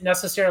 Does it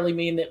necessarily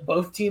mean that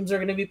both teams are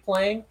going to be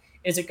playing?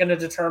 Is it going to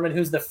determine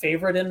who's the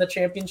favorite in the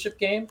championship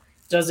game?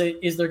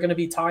 Is there going to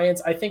be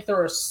tie-ins? I think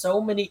there are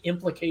so many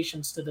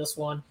implications to this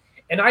one.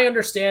 And I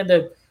understand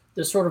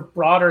the sort of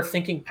broader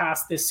thinking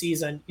past this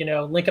season,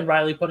 Lincoln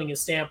Riley putting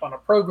his stamp on a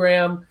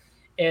program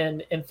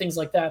and things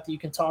like that you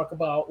can talk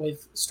about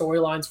with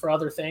storylines for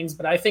other things.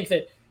 But I think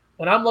that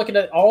when I'm looking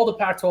at all the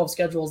Pac-12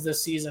 schedules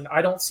this season,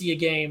 I don't see a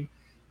game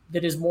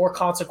that is more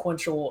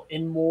consequential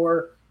in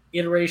more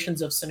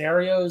iterations of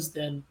scenarios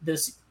than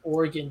this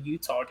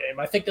Oregon-Utah game.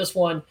 I think this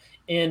one,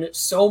 in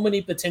so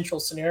many potential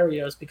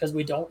scenarios, because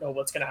we don't know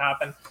what's going to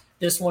happen,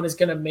 this one is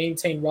going to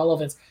maintain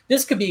relevance.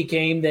 This could be a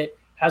game that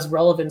has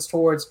relevance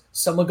towards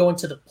someone going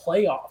to the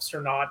playoffs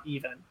or not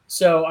even.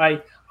 So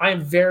I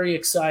am very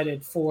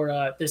excited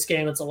for this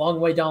game. It's a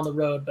long way down the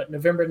road, but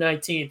November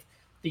 19th,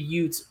 the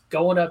Utes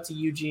going up to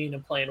Eugene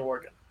and playing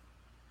Oregon.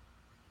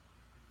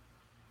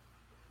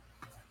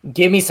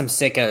 Give me some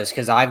sickos,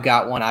 because I've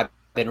got one I've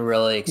been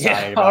really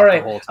excited about all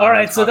right. the whole time. All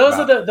right, so those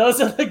are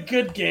the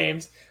good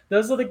games.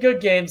 Those are the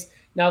good games.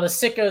 Now the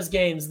sickos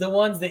games, the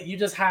ones that you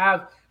just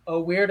have a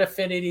weird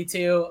affinity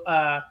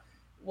to,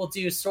 we'll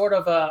do sort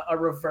of a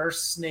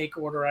reverse snake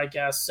order, I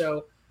guess.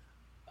 So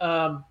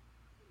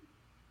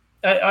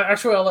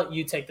actually, I'll let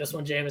you take this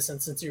one,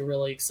 Jameson, since you're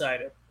really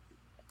excited.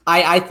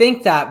 I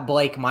think that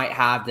Blake might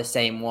have the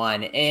same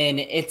one, and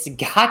it's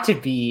got to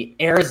be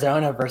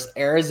Arizona versus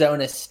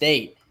Arizona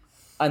State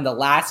on the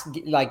last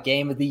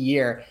game of the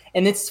year.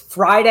 And it's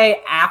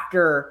Friday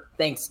after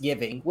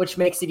Thanksgiving, which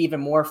makes it even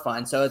more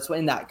fun. So it's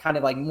in that kind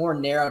of more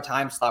narrow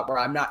time slot where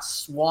I'm not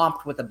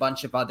swamped with a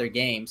bunch of other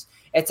games.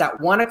 It's at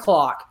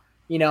 1:00,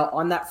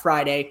 on that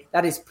Friday.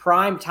 That is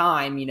prime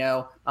time,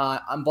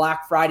 on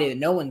Black Friday, that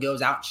no one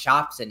goes out and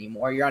shops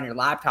anymore. You're on your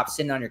laptop,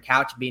 sitting on your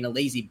couch, being a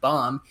lazy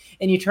bum,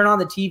 and you turn on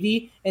the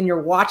TV and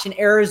you're watching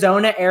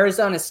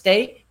Arizona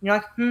State. And you're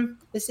like,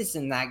 this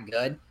isn't that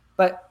good.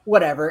 But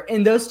whatever.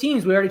 And those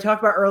teams we already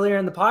talked about earlier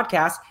in the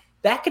podcast,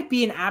 that could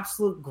be an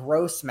absolute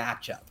gross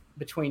matchup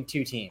between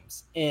two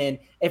teams. And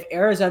if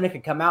Arizona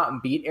could come out and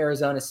beat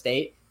Arizona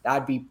State,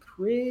 that'd be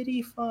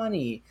pretty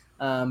funny.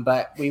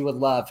 But we would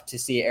love to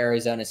see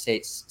Arizona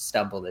State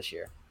stumble this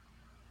year.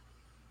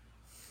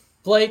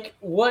 Blake,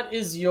 what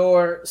is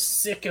your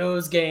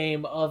sickos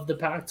game of the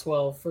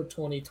Pac-12 for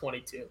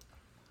 2022?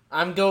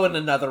 I'm going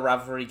another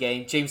rivalry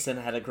game. Jameson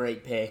had a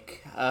great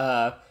pick.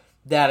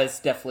 That is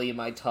definitely in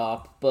my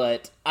top,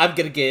 but I'm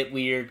going to get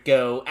weird.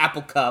 Go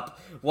Apple Cup,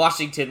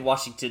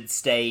 Washington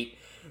State.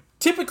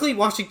 Typically,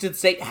 Washington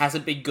State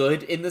hasn't been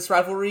good in this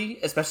rivalry,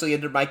 especially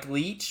under Mike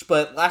Leach,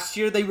 but last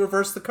year they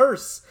reversed the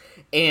curse.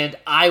 And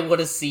I want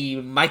to see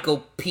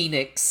Michael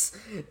Penix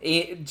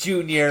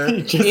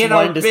Jr. Just in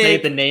wanted to say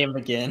the name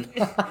again.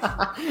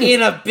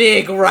 in a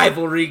big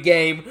rivalry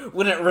game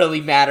when it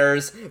really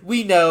matters.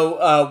 We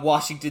know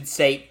Washington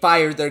State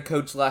fired their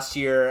coach last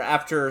year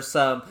after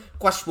some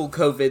questionable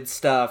COVID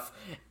stuff,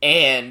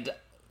 and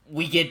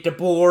we get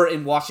DeBoer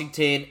in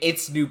Washington.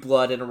 It's new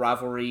blood in a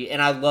rivalry,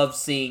 and I love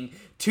seeing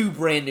two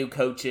brand new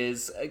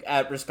coaches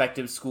at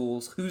respective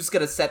schools. Who's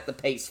going to set the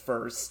pace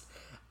first?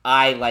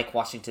 I like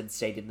Washington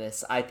State in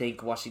this. I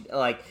think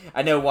Washington,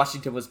 I know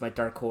Washington was my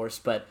dark horse,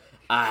 but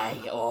I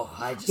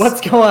just...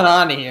 What's going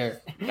on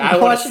here? I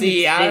want to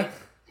see...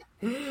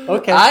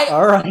 Okay,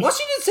 all right.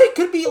 Washington State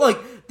could be,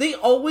 they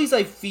always,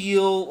 I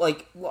feel,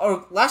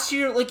 or last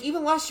year,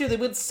 even last year, they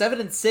went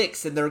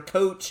 7-6, and their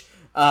coach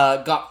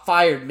got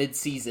fired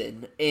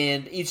mid-season,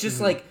 and it's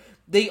just,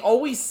 they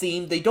always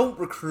seem, they don't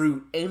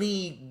recruit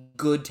any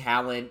good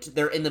talent.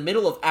 They're in the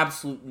middle of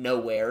absolute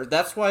nowhere.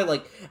 That's why,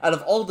 like, out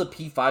of all the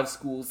P5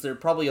 schools, they're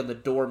probably on the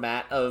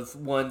doormat of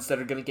ones that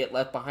are going to get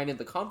left behind in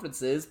the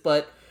conferences,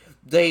 but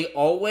they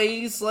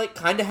always, like,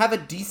 kind of have a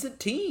decent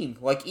team.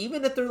 Like,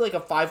 even if they're, like, a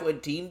 5-win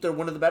team, they're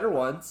one of the better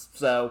ones.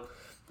 So,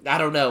 I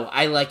don't know.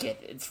 I like it.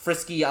 It's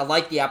frisky. I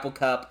like the Apple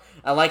Cup.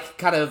 I like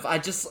kind of, I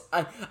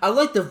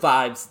like the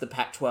vibes of the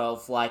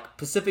Pac-12. Like,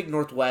 Pacific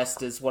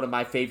Northwest is one of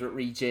my favorite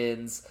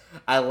regions.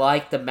 I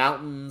like the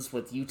mountains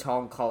with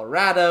Utah and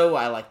Colorado.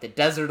 I like the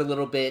desert a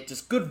little bit.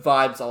 Just good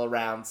vibes all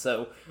around.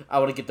 So, I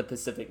want to get the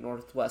Pacific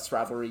Northwest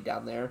rivalry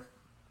down there.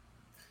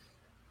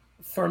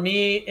 For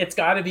me, it's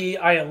got to be,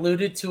 I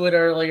alluded to it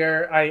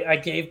earlier. I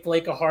gave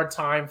Blake a hard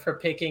time for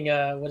picking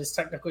what is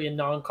technically a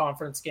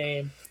non-conference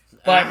game.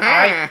 But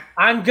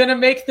I'm going to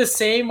make the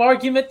same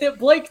argument that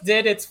Blake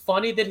did. It's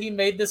funny that he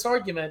made this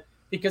argument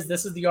because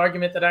this is the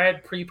argument that I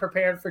had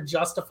pre-prepared for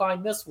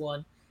justifying this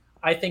one.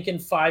 I think in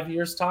 5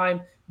 years'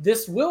 time,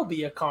 this will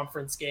be a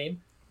conference game.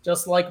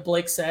 Just like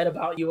Blake said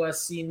about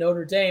USC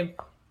Notre Dame.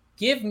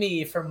 Give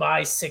me, for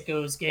my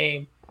sickos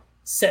game,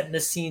 setting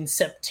the scene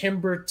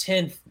September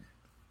 10th,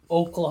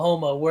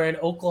 Oklahoma. We're in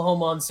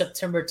Oklahoma on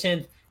September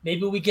 10th.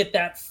 Maybe we get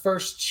that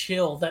first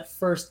chill, that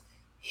first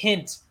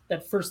hint,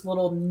 that first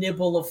little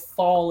nibble of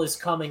fall is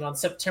coming on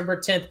September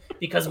 10th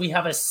because we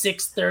have a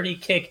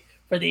 6:30 kick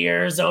for the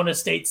Arizona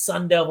State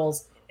Sun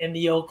Devils and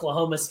the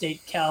Oklahoma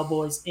State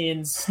Cowboys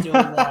in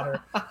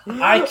Stillwater.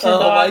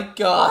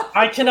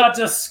 I cannot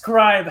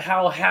describe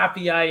how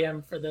happy I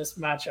am for this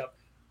matchup.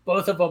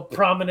 Both of them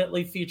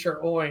prominently feature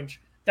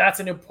orange.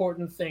 That's an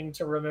important thing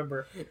to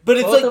remember. But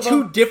it's both like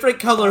two different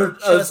colors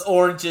of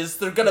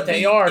oranges. It's gonna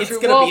be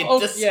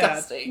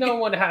disgusting. Yeah, no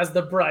one has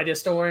the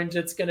brightest orange.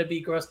 It's gonna be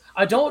gross.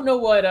 I don't know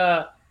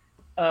what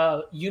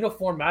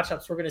uniform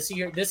matchups we're gonna see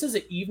here. This is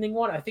an evening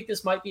one. I think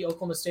this might be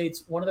Oklahoma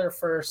State's one of their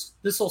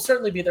first. This will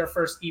certainly be their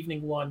first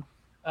evening one,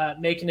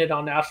 making it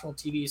on national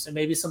TV. So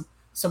maybe some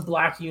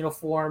black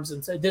uniforms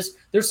and so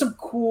there's some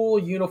cool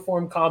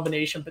uniform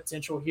combination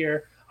potential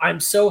here. I'm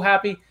so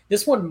happy.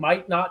 This one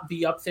might not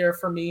be up there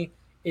for me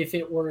if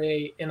it were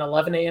an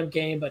 11 a.m.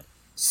 game, but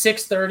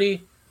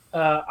 6:30,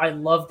 I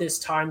love this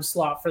time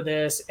slot for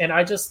this. And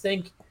I just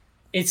think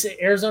it's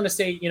Arizona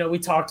State, we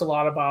talked a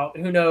lot about,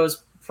 who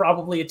knows,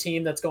 probably a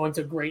team that's going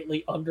to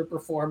greatly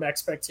underperform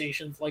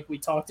expectations like we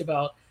talked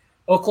about.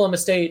 Oklahoma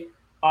State,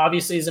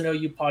 obviously, is an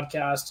OU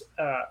podcast.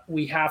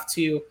 We have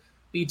to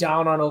be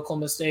down on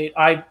Oklahoma State.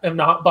 I am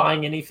not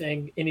buying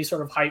any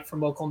sort of hype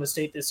from Oklahoma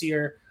State this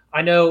year.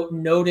 I know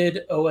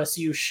noted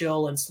OSU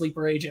shill and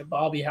sleeper agent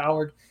Bobby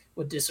Howard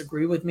would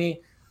disagree with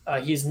me.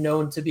 He's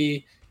known to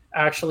be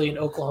actually an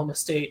Oklahoma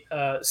State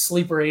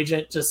sleeper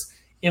agent, just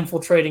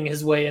infiltrating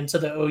his way into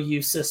the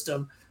OU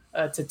system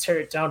to tear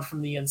it down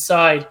from the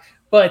inside.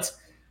 But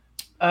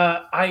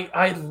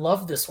I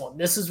love this one.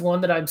 This is one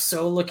that I'm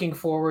so looking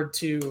forward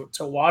to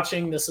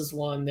watching. This is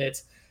one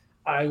that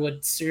I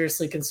would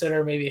seriously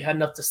consider maybe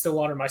heading up to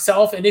Stillwater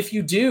myself. And if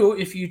you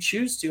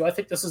choose to, I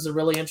think this is a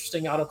really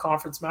interesting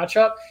out-of-conference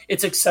matchup.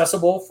 It's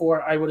accessible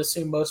for, I would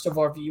assume, most of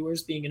our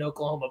viewers, being an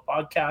Oklahoma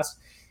podcast.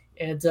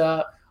 And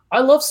I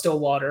love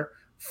Stillwater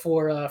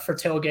for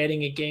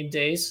tailgating at game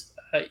days.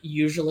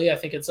 Usually, I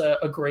think it's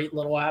a great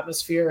little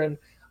atmosphere, and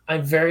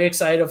I'm very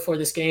excited for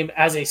this game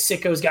as a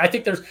sickos guy. I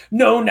think there's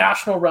no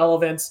national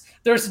relevance.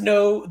 There's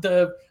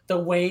the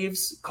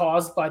waves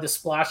caused by the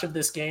splash of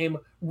this game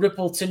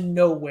ripple to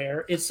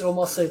nowhere. It's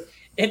almost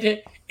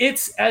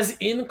it's as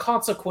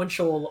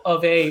inconsequential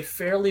of a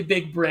fairly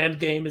big brand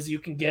game as you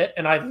can get,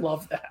 and I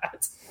love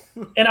that.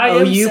 And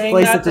OU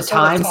plays at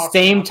the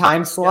same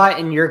time slot,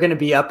 and you're going to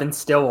be up in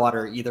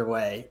Stillwater either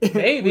way.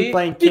 Maybe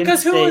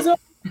because who is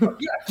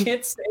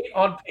Kent State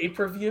on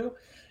pay-per-view?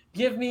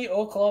 Give me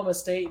Oklahoma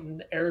State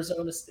and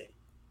Arizona State.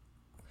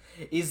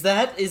 Is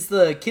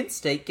the Kent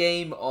State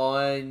game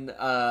on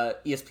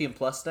ESPN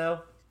Plus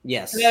now?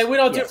 Yes. Yeah, we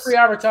don't do free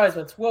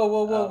advertisements.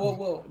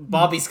 Whoa.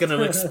 Bobby's going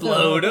to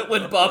explode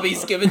when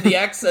Bobby's given the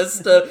access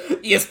to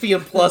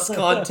ESPN Plus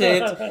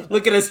content.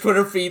 Look at his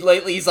Twitter feed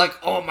lately. He's like,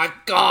 oh my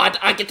God,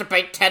 I get to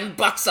pay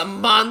 $10 a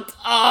month.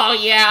 Oh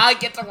yeah, I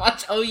get to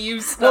watch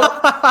OU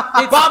stuff.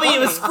 Bobby,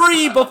 it was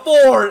free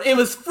before.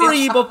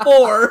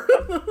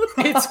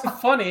 It's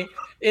funny.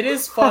 It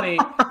is funny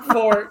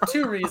for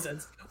two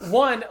reasons.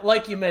 One,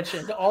 like you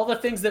mentioned, all the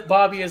things that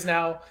Bobby is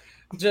now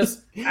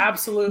just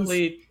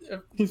absolutely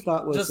he's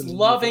not just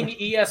loving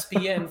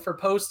ESPN for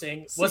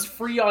posting was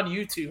free on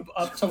YouTube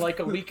up to like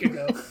a week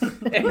ago.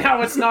 And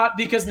now it's not,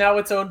 because now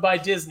it's owned by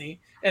Disney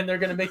and they're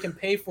going to make him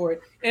pay for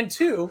it. And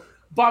two,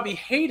 Bobby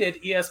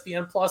hated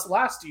ESPN Plus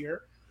last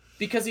year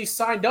because he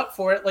signed up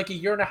for it like a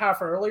year and a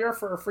half earlier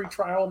for a free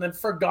trial and then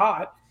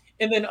forgot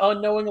and then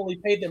unknowingly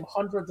paid them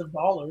hundreds of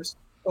dollars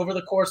over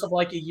the course of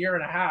like a year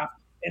and a half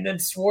and then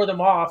swore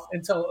them off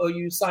until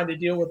OU signed a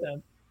deal with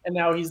them. And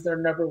now he's their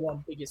number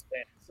one biggest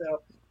fan.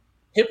 So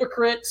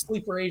hypocrite,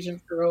 sleeper agent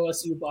for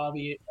OSU,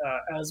 Bobby,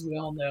 as we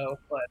all know.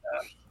 But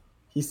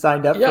he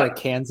signed up for a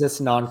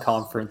Kansas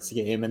non-conference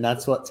game, and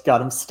that's what's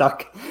got him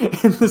stuck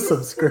in the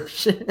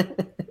subscription.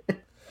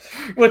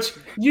 which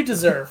you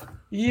deserve.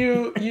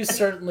 You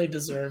certainly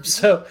deserve.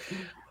 So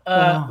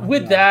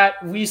with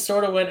that, we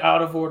sort of went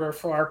out of order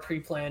for our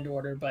pre-planned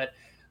order, but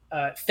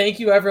thank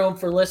you everyone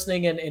for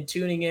listening and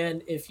tuning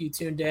in. If you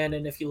tuned in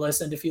and if you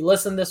listened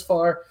this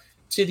far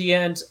to the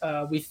end,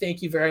 we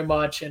thank you very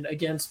much. And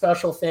again,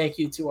 special thank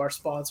you to our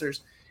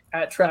sponsors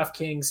at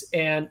DraftKings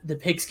and the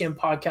Pigskin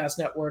Podcast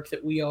Network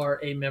that we are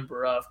a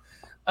member of.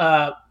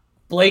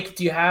 Blake,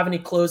 do you have any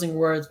closing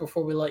words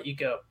before we let you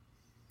go?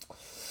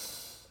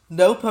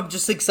 Nope, I'm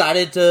just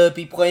excited to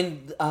be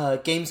playing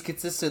games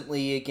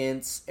consistently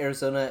against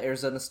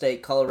Arizona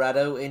State,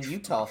 Colorado, and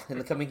Utah in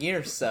the coming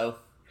years. So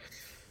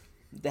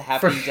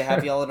happy to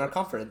have y'all in our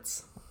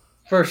conference.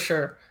 For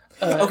sure.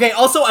 Okay,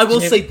 also I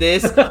will say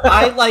this.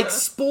 I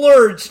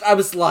splurged. I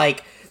was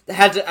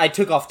I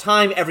took off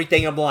time,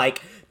 everything. I'm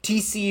like,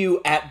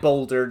 TCU at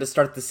Boulder to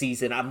start the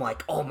season. I'm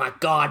like, oh my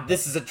god,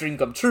 this is a dream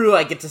come true.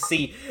 I get to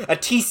see a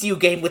TCU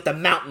game with the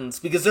mountains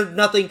because there's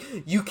nothing,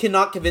 you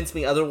cannot convince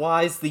me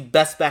otherwise. The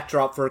best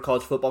backdrop for a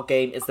college football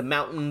game is the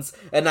mountains,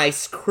 a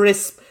nice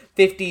crisp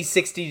 50,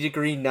 60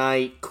 degree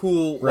night,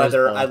 cool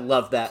weather. I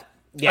love that.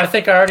 Yeah. I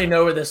think I already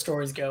know where this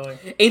story's going.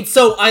 And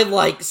so I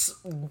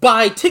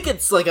buy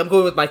tickets, I'm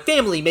going with my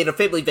family, made a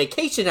family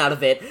vacation out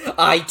of it.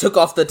 I took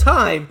off the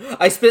time.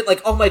 I spent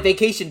all my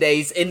vacation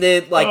days, and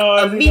then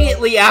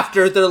immediately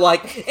after they're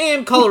like,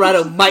 and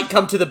Colorado might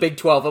come to the Big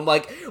 12. I'm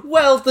like,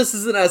 well, this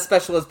isn't as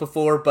special as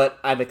before, but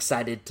I'm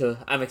excited to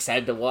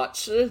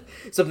watch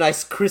some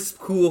nice crisp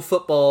cool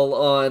football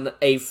on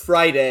a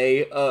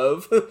Friday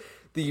of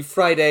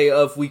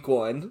week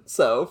 1.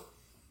 So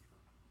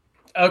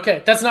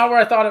okay, that's not where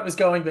I thought it was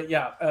going, but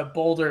yeah,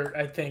 Boulder,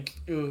 I think,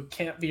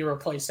 can't be a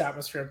replaced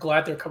atmosphere.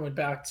 Glad they're coming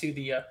back to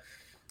the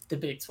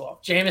Big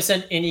 12.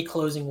 Jameson, any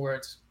closing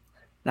words?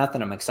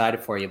 Nothing. I'm excited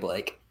for you,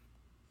 Blake.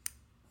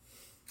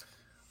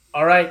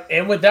 All right,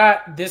 and with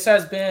that, this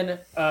has been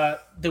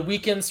the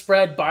weekend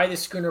spread by the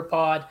Schooner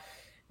Pod,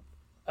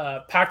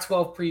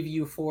 Pac-12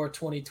 preview for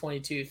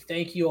 2022.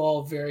 Thank you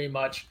all very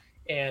much,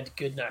 and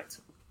good night.